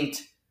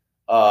distinct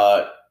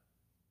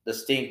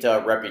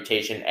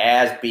reputation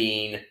as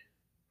being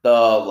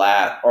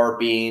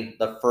being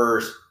the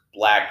first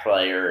black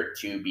player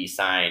to be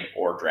signed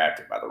or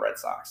drafted by the Red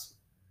Sox.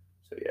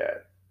 So yeah,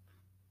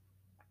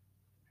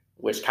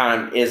 which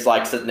kind of is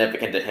like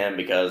significant to him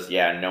because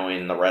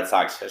knowing the Red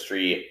Sox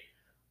history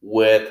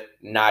with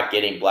not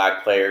getting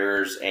black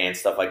players and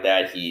stuff like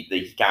that,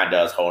 he kind of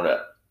does hold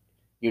a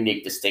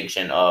unique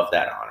distinction of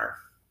that honor.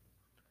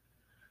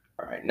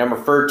 All right, number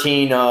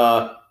 13,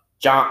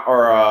 John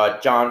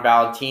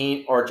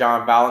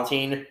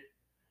Valentine.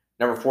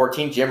 Number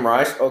 14, Jim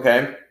Rice.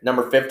 Okay.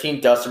 Number 15,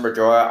 Dustin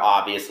Pedroia,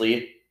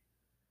 obviously.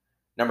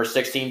 Number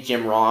 16,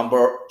 Jim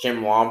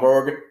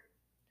Lonborg.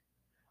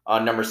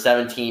 Number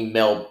 17,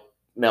 Mel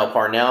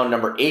Parnell.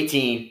 Number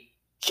 18,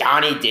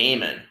 Johnny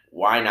Damon.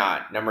 Why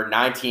not? Number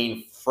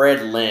 19,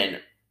 Fred Lynn.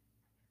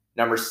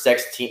 Number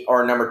 16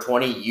 or number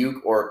 20,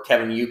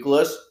 Kevin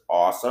Youkilis.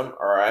 Awesome.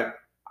 All right.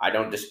 I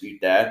don't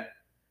dispute that.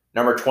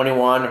 Number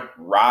 21,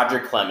 Roger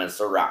Clemens,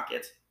 the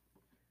Rocket.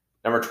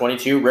 Number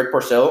 22, Rick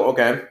Porcello.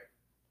 Okay.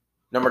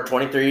 Number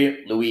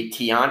 23, Louis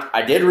Tiant.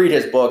 I did read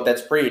his book.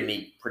 That's pretty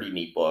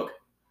neat book.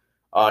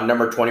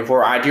 Number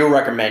 24, I do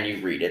recommend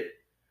you read it.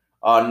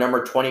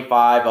 Number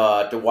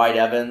 25, Dwight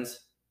Evans.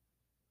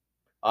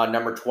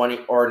 Number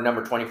 24,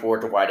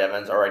 Dwight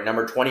Evans. All right,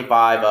 number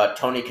 25,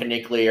 Tony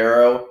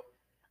Conigliaro.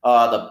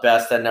 The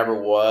best that never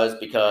was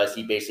because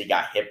he basically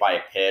got hit by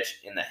a pitch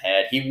in the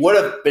head. He would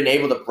have been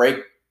able to break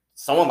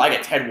someone like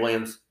a Ted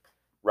Williams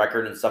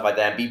record and stuff like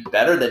that and be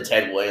better than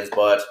Ted Williams,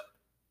 but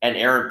an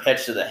errant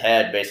pitch to the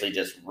head basically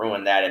just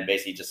ruined that and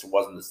basically just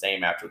wasn't the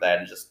same after that.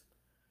 And just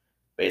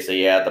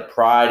basically, the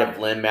pride of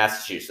Lynn,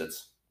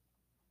 Massachusetts.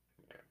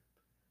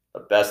 The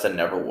best that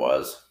never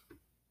was.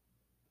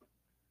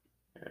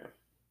 Yeah.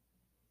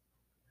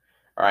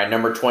 All right,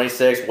 number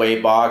 26,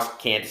 Wade Boggs.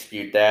 Can't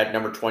dispute that.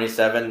 Number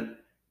 27,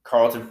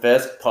 Carlton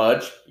Fisk.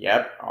 Pudge.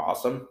 Yep,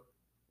 awesome.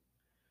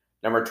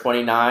 Number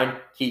 29,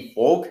 Keith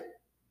Folk.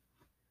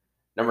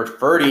 Number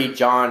 30,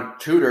 John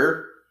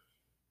Tudor.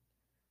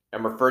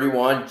 Number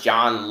 31,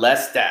 John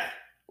Lester.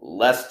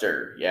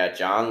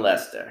 John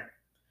Lester.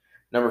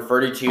 Number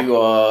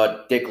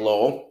 32, Dick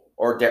Lowe.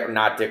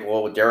 Not Dick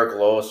Lowe, Derek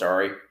Lowe,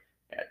 sorry.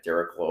 Yeah,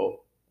 Derek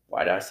Lowe.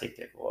 Why did I say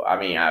Dick Lowe? I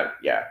mean,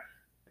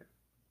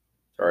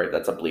 Sorry,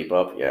 that's a bleep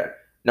up, yeah.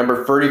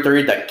 Number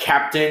 33, the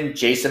Captain,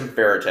 Jason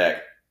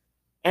Varitek.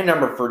 And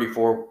number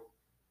 34,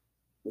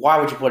 why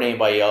would you put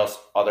anybody else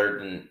other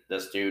than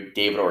this dude,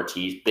 David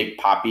Ortiz, Big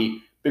Papi.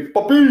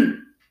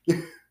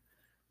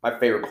 My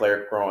favorite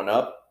player growing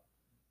up.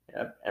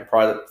 Yeah, and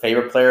probably the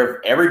favorite player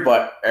of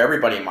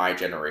everybody in my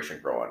generation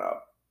growing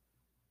up.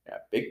 Yeah,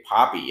 Big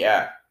Papi,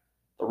 yeah.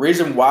 The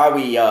reason why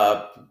we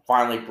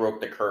finally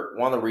broke the curse,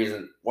 one of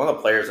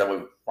the players that we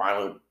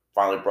finally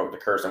broke the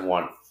curse and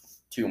won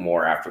 2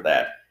 more after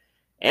that.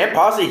 And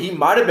possibly he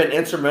might have been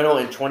instrumental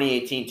in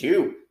 2018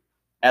 too,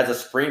 as a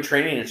spring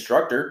training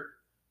instructor,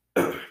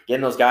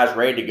 getting those guys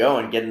ready to go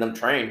and getting them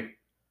trained.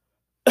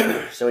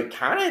 So he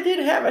kind of did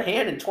have a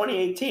hand in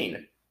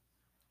 2018.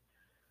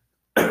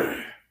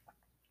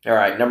 All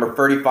right, number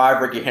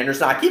 35, Ricky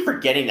Henderson. I keep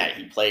forgetting that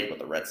he played with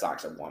the Red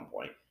Sox at one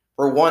point.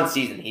 For one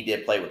season, he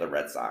did play with the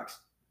Red Sox.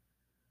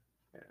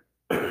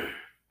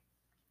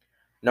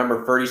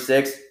 Number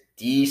 36,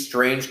 D.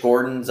 Strange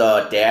Gordon's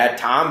dad,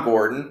 Tom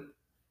Gordon.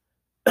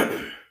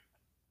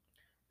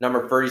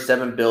 Number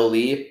 37, Bill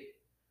Lee.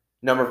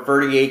 Number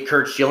 38,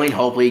 Curt Schilling.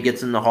 Hopefully he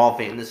gets in the Hall of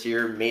Fame this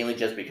year, mainly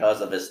just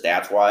because of his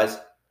stats-wise.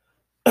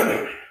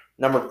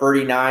 Number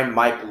 39,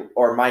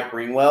 Mike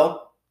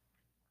Greenwell.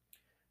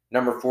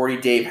 Number 40,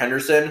 Dave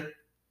Henderson.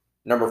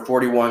 Number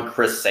 41,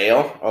 Chris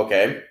Sale.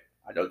 Okay,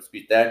 I don't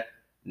dispute that.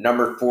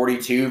 Number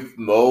 42,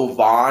 Mo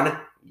Vaughn.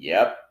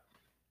 Yep.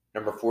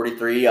 Number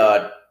 43,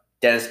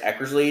 Dennis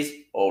Eckersley's,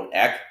 Old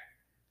Eck.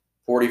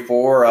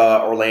 44,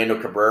 Orlando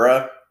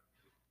Cabrera.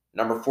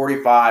 Number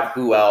 45,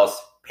 who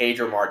else?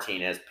 Pedro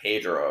Martinez.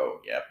 Pedro,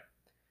 yep.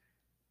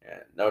 Yeah,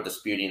 no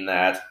disputing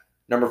that.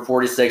 Number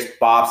 46,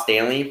 Bob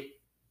Stanley.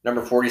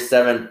 Number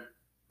 47,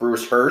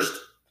 Bruce Hurst.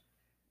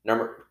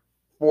 Number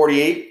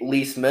 48,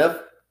 Lee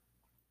Smith.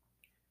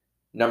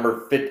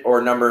 Number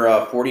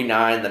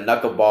 49, the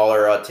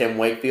knuckleballer Tim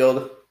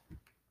Wakefield.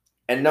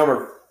 And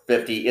number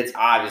 50, it's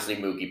obviously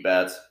Mookie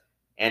Betts.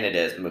 And it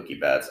is Mookie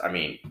Betts. I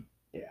mean,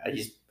 yeah,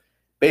 he's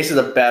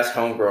basically the best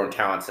homegrown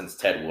talent since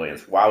Ted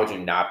Williams. Why would you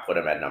not put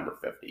him at number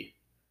 50?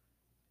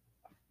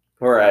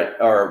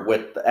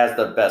 As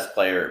the best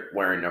player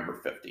wearing number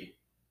 50.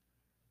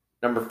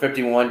 Number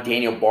 51,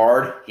 Daniel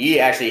Bard. He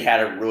actually had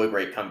a really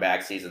great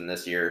comeback season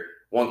this year.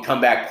 Won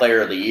comeback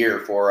player of the year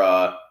for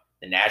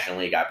the National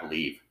League, I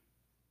believe.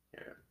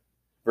 Yeah,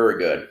 very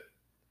good.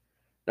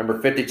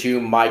 Number 52,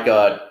 Mike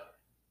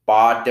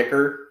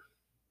Boddicker.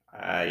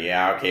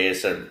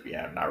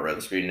 I'm not really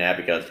disputing that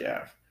because,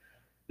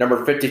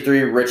 Number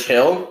 53, Rich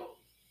Hill.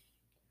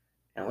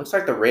 And it looks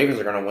like the Ravens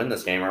are going to win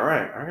this game. All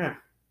right.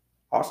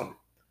 Awesome.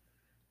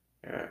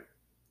 All right.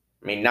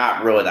 I mean,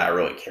 not really that I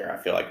really care. I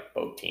feel like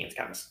both teams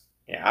kind of.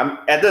 Yeah, I'm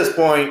at this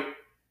point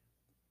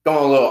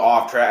going a little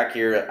off track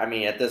here. I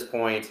mean, at this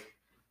point,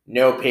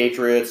 no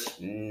Patriots.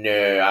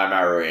 No, I'm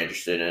not really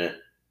interested in it.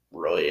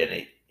 Really,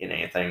 in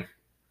anything.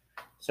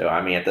 So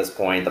I mean, at this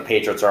point, the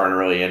Patriots aren't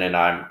really in it.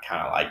 I'm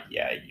kind of like,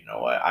 yeah, you know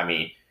what? I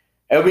mean,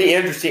 it'll be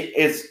interesting.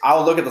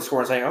 I'll look at the score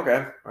and say,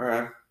 okay, all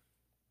right.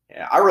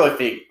 Yeah, I really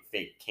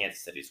think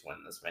Kansas City's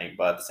winning this thing,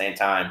 but at the same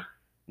time,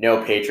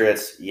 no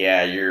Patriots.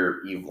 Yeah,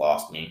 you've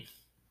lost me.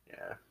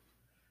 Yeah.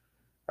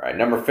 All right,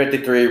 number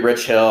 53,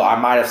 Rich Hill. I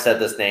might have said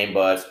this name,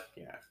 but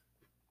yeah.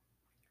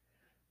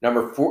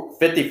 Number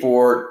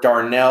 54,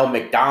 Darnell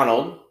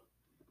McDonald.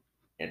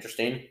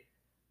 Interesting.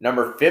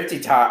 Number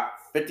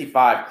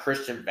 55,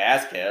 Christian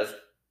Vasquez.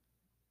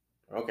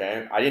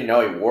 Okay, I didn't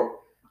know he wore.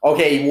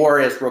 Okay, he wore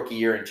his rookie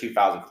year in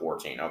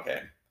 2014.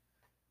 Okay,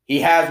 he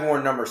has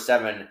worn number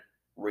 7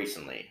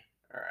 recently.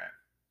 All right,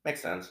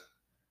 makes sense.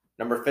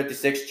 Number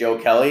 56, Joe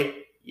Kelly.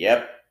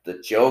 Yep, the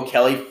Joe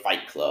Kelly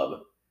Fight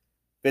Club.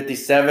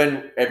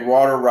 57,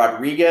 Eduardo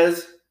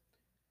Rodriguez.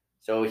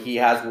 So he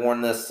has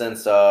worn this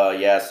since,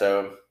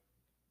 so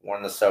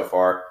worn this so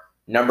far.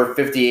 Number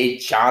 58,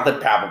 Jonathan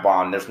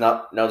Papelbon. There's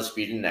no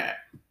disputing that.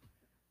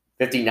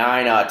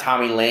 59,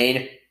 Tommy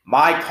Lane.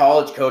 My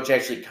college coach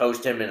actually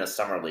coached him in a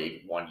summer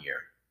league 1 year.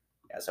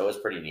 Yeah, so it was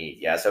pretty neat.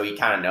 Yeah, so he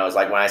kind of knows.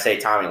 Like when I say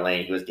Tommy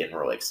Lane, he was getting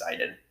really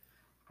excited.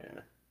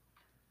 Yeah.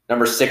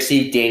 Number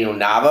 60, Daniel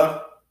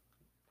Nava.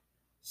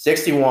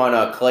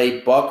 61,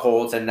 Clay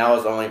Buchholz, and that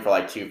was only for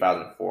like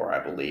 2004, I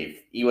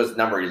believe. He was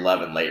number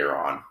 11 later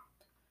on.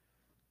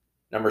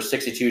 Number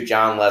 62,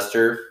 John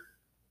Lester.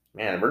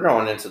 Man, we're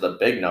going into the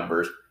big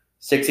numbers.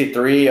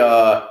 63,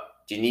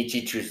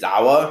 Junichi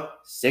Tsuzawa.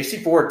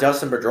 64,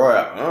 Dustin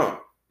Pedroia.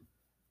 Oh.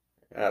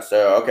 Yeah,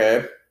 so,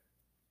 okay.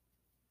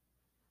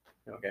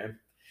 Okay.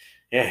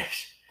 Yeah.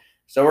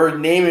 So we're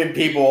naming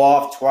people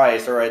off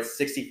twice. All right,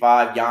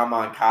 65, Jan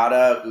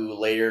Moncada, who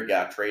later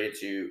got traded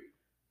to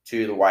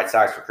the White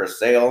Sox for Chris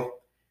Sale.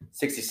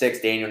 66,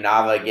 Daniel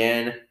Nava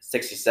again.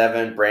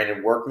 67,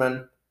 Brandon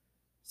Workman.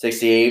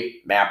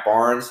 68, Matt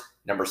Barnes.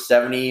 Number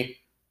 70,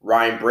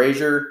 Ryan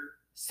Brazier.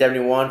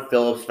 71,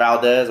 Phillips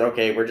Valdez.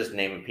 Okay, we're just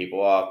naming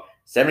people off.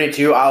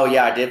 72, oh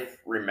yeah, I did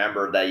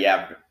remember that,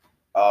 yeah,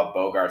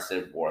 Bogarts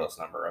did wore this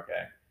number,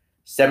 okay.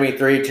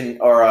 73,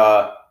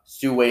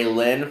 Sue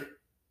Lin.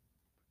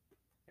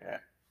 Yeah.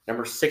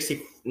 Number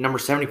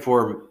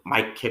 74,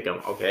 Mike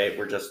Kickham. Okay,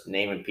 we're just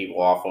naming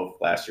people off of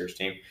last year's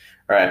team.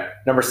 All right.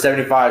 Number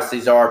 75,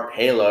 Cesar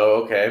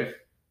Palo. Okay.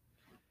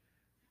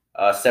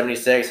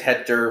 76,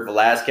 Hector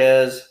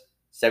Velasquez.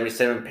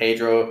 77,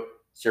 Pedro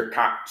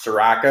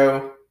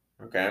Siraco.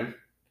 Okay.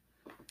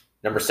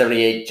 Number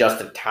 78,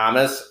 Justin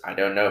Thomas. I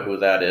don't know who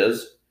that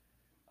is.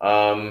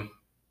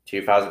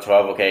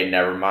 2012. Okay,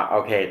 never mind.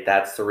 Okay,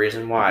 that's the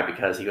reason why,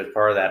 because he was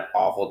part of that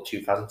awful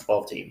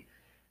 2012 team.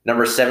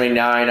 Number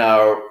 79,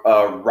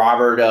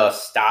 Robert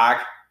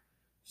Stock.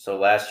 So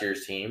last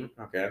year's team.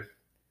 Okay.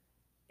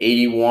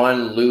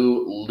 81,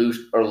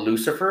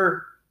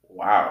 Lucifer.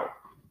 Wow.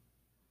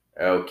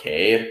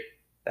 Okay.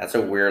 That's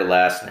a weird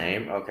last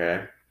name.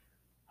 Okay.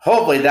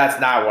 Hopefully that's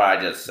not what I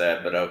just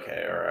said, but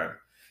okay. All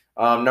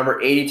right.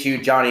 Number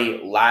 82,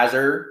 Johnny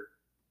Lazar.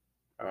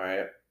 All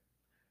right.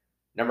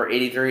 Number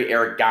 83,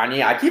 Eric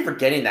Gagne. I keep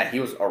forgetting that he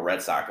was a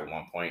Red Sox at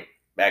one point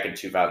back in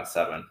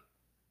 2007.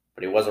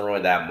 But he wasn't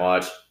really that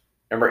much.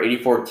 Number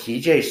 84,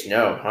 TJ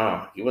Snow.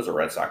 Huh. He was a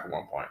Red Sox at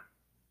one point.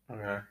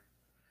 Okay.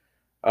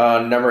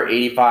 Number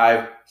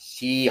 85,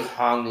 Shi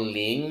Hong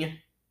Ling.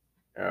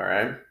 All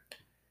right.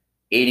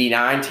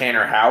 89,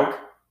 Tanner Houck.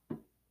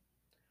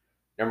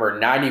 Number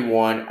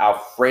 91,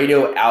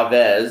 Alfredo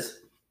Alves.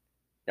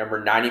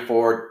 Number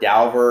 94,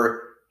 Dalver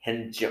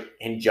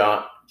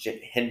Hinjaya.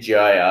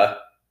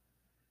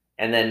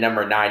 And then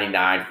number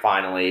 99,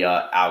 finally,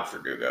 Alex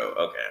Verdugo.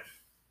 Okay.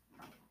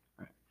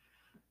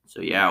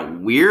 So, yeah,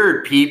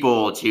 weird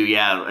people too.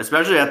 Yeah,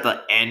 especially at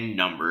the end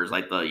numbers.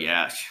 Like All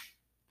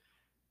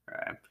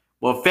right.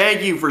 Well,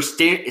 thank you for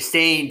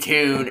staying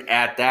tuned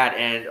at that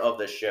end of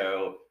the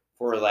show.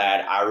 For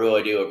that, I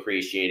really do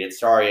appreciate it.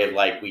 Sorry,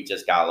 we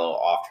just got a little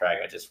off track.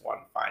 I just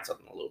wanted to find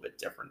something a little bit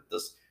different.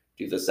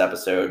 Do this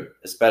episode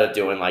instead of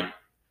doing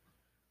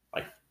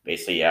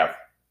basically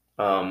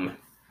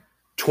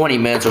 20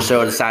 minutes or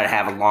so. I decided to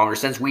have it longer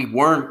since we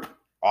weren't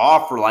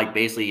off for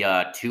basically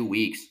 2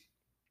 weeks.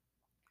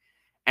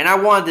 And I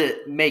wanted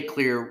to make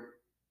clear,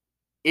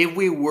 if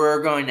we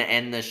were going to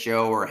end the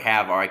show or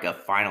have a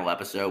final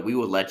episode, we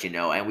would let you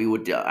know, and we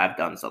would have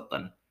done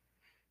something.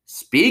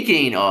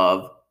 Speaking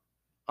of,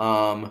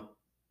 so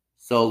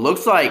it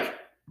looks like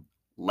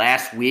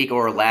last week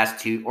or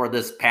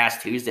this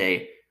past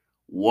Tuesday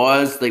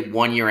was the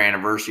 1 year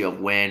anniversary of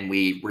when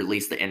we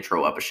released the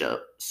intro episode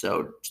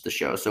to the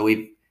show. So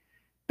we've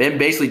been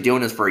basically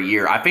doing this for a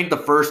year. I think the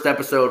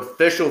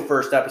official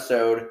first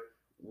episode,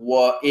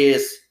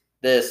 is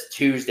this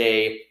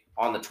Tuesday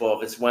on the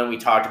 12th. It's when we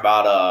talked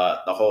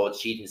about the whole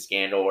cheating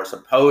scandal or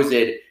supposed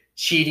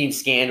cheating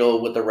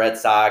scandal with the Red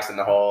Sox and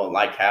the whole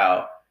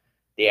how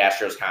the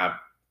Astros kind of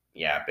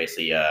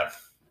basically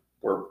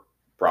were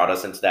brought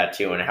us into that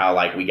too, and how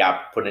like we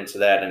got put into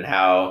that, and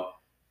how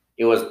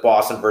it was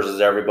Boston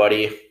versus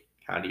everybody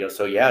kind of deal.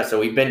 So yeah, so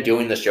we've been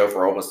doing the show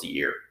for almost a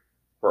year,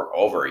 for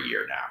over a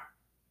year now.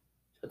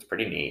 So it's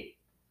pretty neat.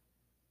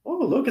 Oh,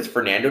 look, it's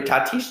Fernando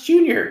Tatis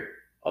Jr.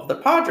 of the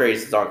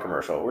Padres is on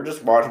commercial. We're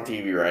just watching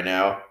TV right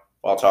now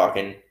while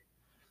talking.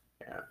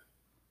 Yeah.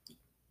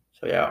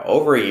 So yeah,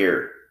 over a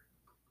year.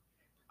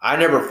 I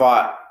never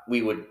thought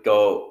we would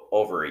go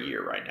over a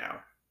year right now.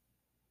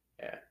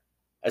 Yeah.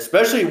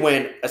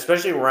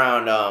 Especially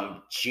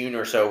around June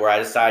or so, where I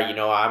decided,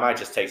 I might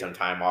just take some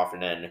time off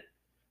and then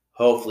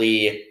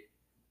hopefully,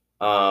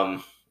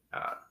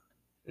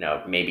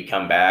 maybe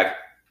come back.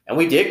 And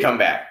we did come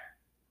back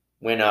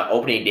when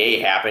opening day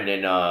happened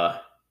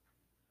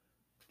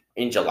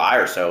in July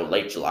or so,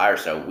 late July or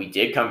so. We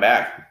did come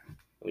back.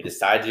 We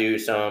decided to do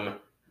some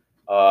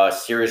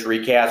series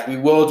recaps. We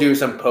will do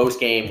some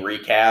post-game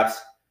recaps.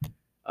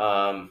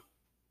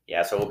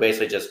 So we'll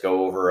basically just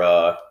go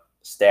over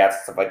stats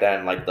and stuff like that,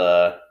 and like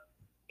the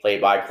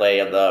play-by-play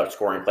of the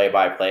scoring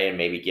play-by-play, and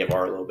maybe give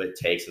our little bit of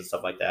takes and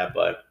stuff like that.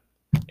 But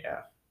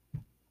yeah,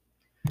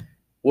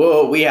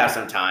 we have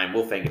some time.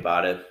 We'll think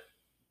about it.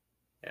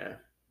 Yeah,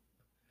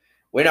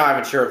 we're not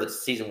even sure if the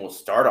season will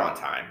start on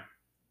time,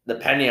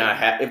 depending on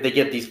if they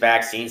get these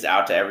vaccines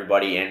out to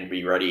everybody and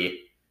be ready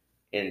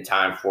in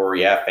time for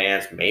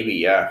fans.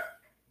 Maybe But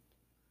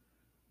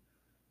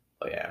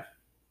yeah,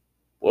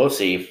 we'll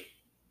see.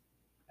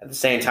 At the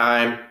same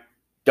time,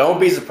 don't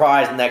be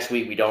surprised next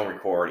week we don't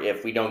record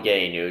if we don't get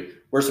any news.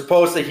 We're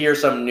supposed to hear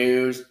some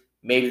news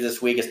maybe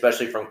this week,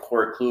 especially from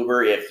Corey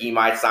Kluber, if he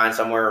might sign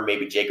somewhere, or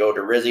maybe Jake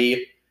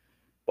Odorizzi.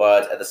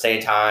 But at the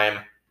same time,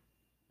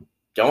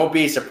 don't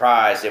be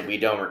surprised if we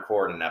don't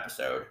record an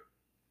episode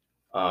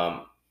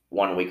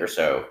 1 week or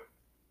so.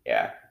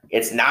 Yeah.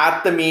 It's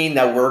not to mean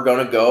that we're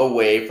going to go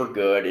away for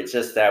good. It's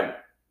just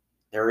that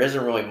there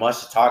isn't really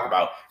much to talk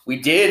about. We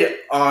did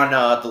on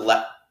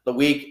the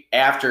week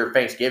after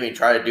Thanksgiving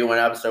try to do an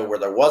episode where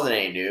there wasn't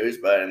any news,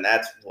 and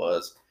that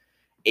was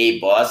a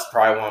bust.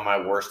 Probably one of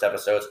my worst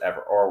episodes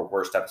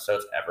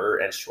ever,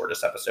 and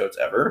shortest episodes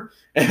ever.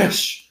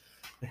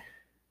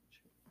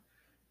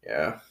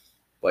 Yeah.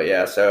 But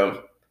yeah,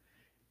 so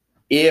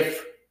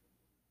if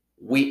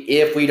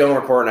we don't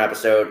record an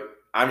episode,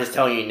 I'm just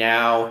telling you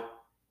now,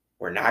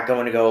 we're not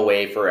going to go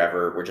away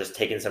forever. We're just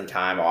taking some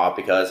time off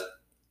because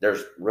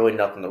there's really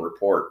nothing to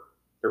report.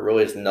 There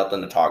really is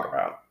nothing to talk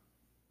about.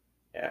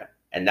 Yeah.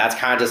 And that's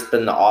kind of just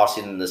been the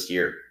offseason this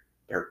year.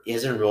 There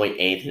isn't really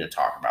anything to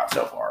talk about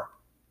so far.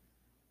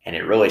 And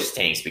it really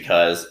stinks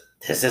because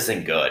this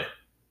isn't good.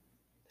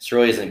 This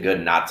really isn't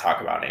good not to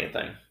talk about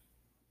anything.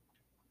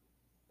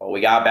 But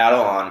we got a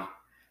battle on.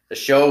 The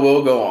show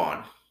will go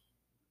on.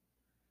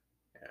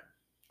 Yeah.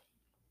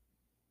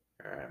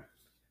 All right.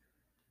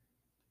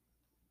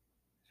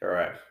 All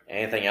right.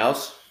 Anything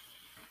else?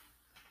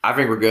 I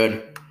think we're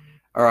good.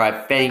 All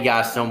right. Thank you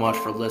guys so much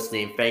for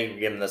listening. Thank you for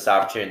giving this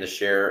opportunity to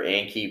share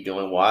and keep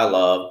doing what I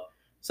love.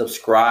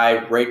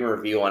 Subscribe, rate, and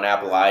review on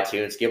Apple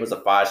iTunes. Give us a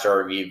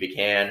 5-star review if you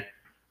can.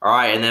 All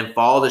right. And then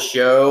follow the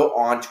show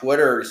on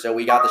Twitter. So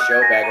we got the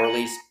show back, or at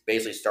least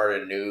basically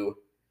started a new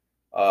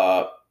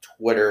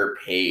Twitter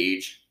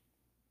page.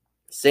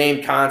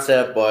 Same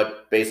concept,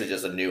 but basically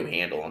just a new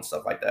handle and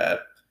stuff like that.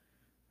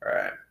 All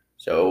right.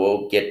 So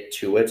we'll get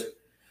to it.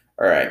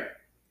 All right.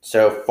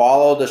 So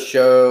follow the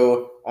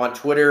show on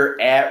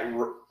Twitter at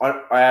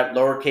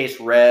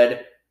lowercase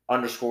red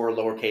 _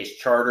 lowercase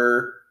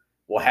charter.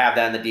 We'll have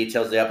that in the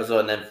details of the episode.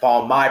 And then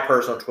follow my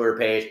personal Twitter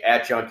page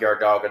at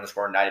junkyarddog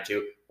 _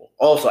 92. We'll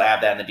also have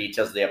that in the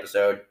details of the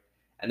episode.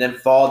 And then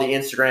follow the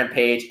Instagram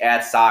page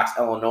at Sox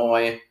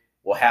Illinois.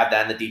 We'll have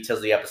that in the details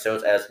of the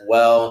episodes as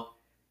well.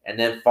 And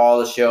then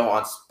follow the show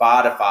on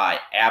Spotify,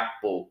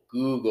 Apple,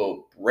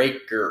 Google,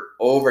 Breaker,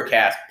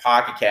 Overcast,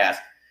 Pocket Cast,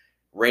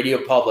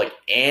 Radio Public,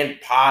 and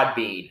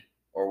Podbean,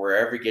 or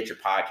wherever you get your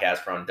podcast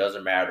from.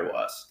 Doesn't matter to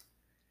us.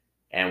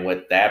 And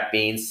with that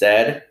being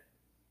said,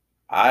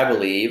 I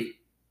believe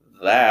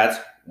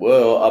that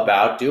will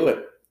about do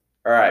it.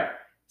 All right.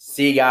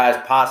 See you guys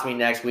possibly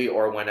next week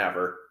or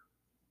whenever.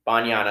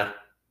 Banyana.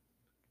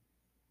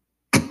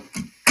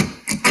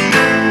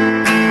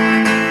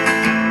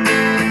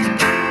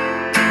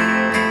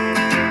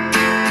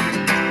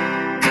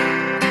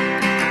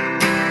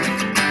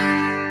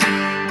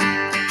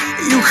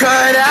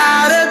 Cut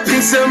out a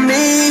piece of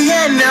me,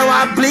 and now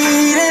I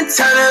bleed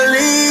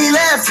internally.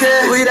 Left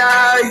it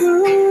without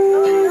you.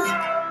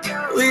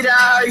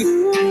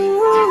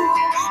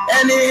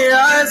 And it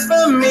hurts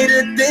for me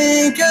to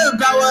think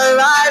about what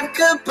life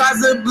could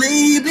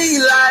possibly be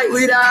like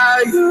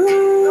without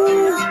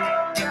you.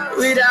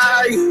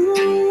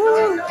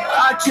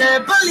 I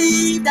can't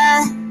believe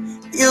that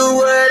you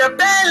would have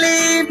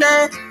believed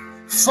me.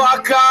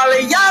 Fuck all of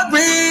your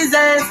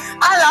reasons.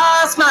 I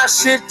lost my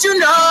shit,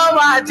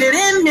 I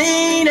didn't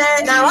mean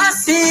it. Now I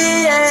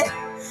see it.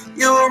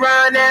 You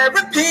run and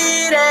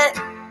repeat it,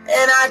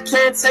 and I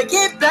can't take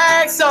it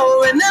back.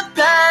 So in the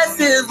past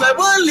is where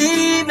we'll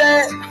leave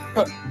it.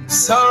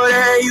 So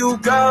there you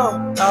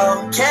go.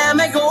 Oh, can't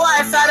make a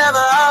wife out of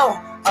a hoe.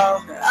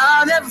 Oh,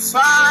 I'll never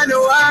find the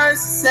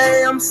words to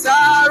say I'm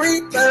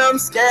sorry, but I'm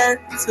scared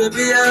to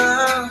be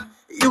alone.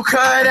 You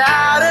cut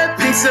out a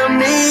piece of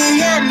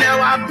me, and now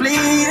I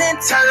bleed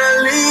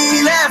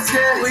internally. Left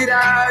here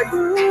without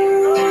you,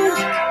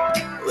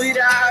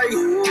 without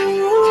you.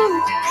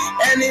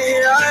 And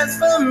it hurts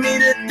for me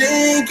to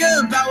think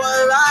about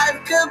what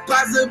life could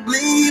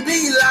possibly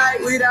be like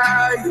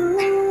without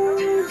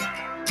you,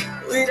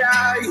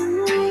 without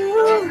you.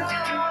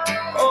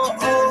 Oh,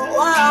 oh,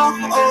 wow,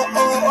 oh,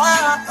 oh,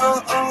 wow,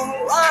 oh,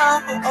 oh,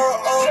 wow, oh,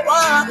 oh,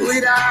 wow,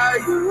 without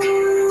you,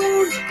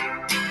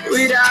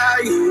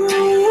 without you.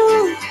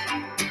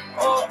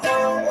 Oh,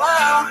 oh,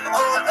 wow,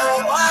 oh, oh,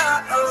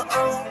 wow, oh,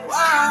 oh,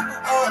 wow,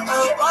 oh,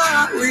 oh,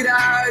 wow,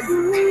 without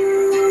you,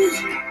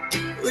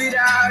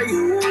 without you.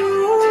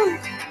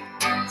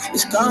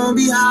 It's gonna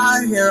be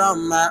hard here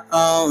on my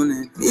own,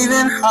 and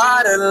even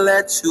harder to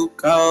let you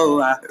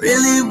go. I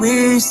really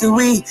wish that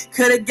we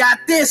could've got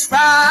this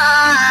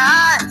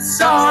right.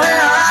 So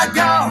here I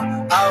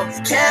go. Oh,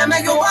 can't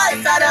make a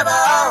wife out of a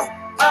hoe.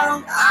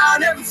 Oh, I'll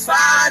never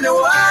find the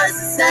words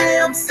to say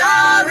I'm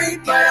sorry,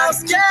 but I'm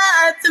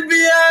scared to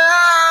be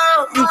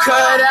alone. You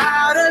cut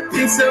out a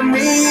piece of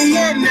me,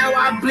 and now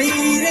I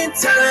bleed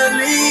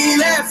internally.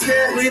 Left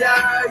here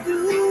without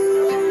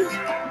you,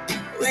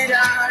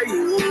 without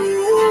you.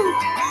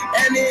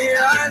 And it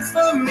hurts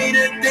for me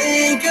to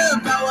think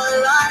about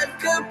what life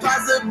could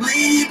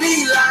possibly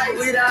be like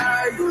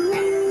without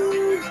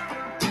you,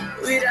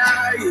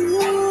 without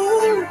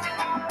you.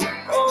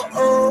 Oh,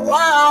 oh,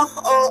 wow,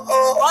 oh,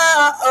 oh,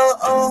 wow, oh,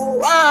 oh,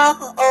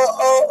 wow, oh,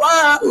 oh,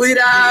 wow,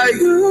 without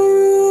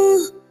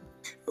you,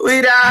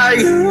 without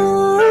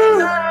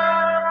you.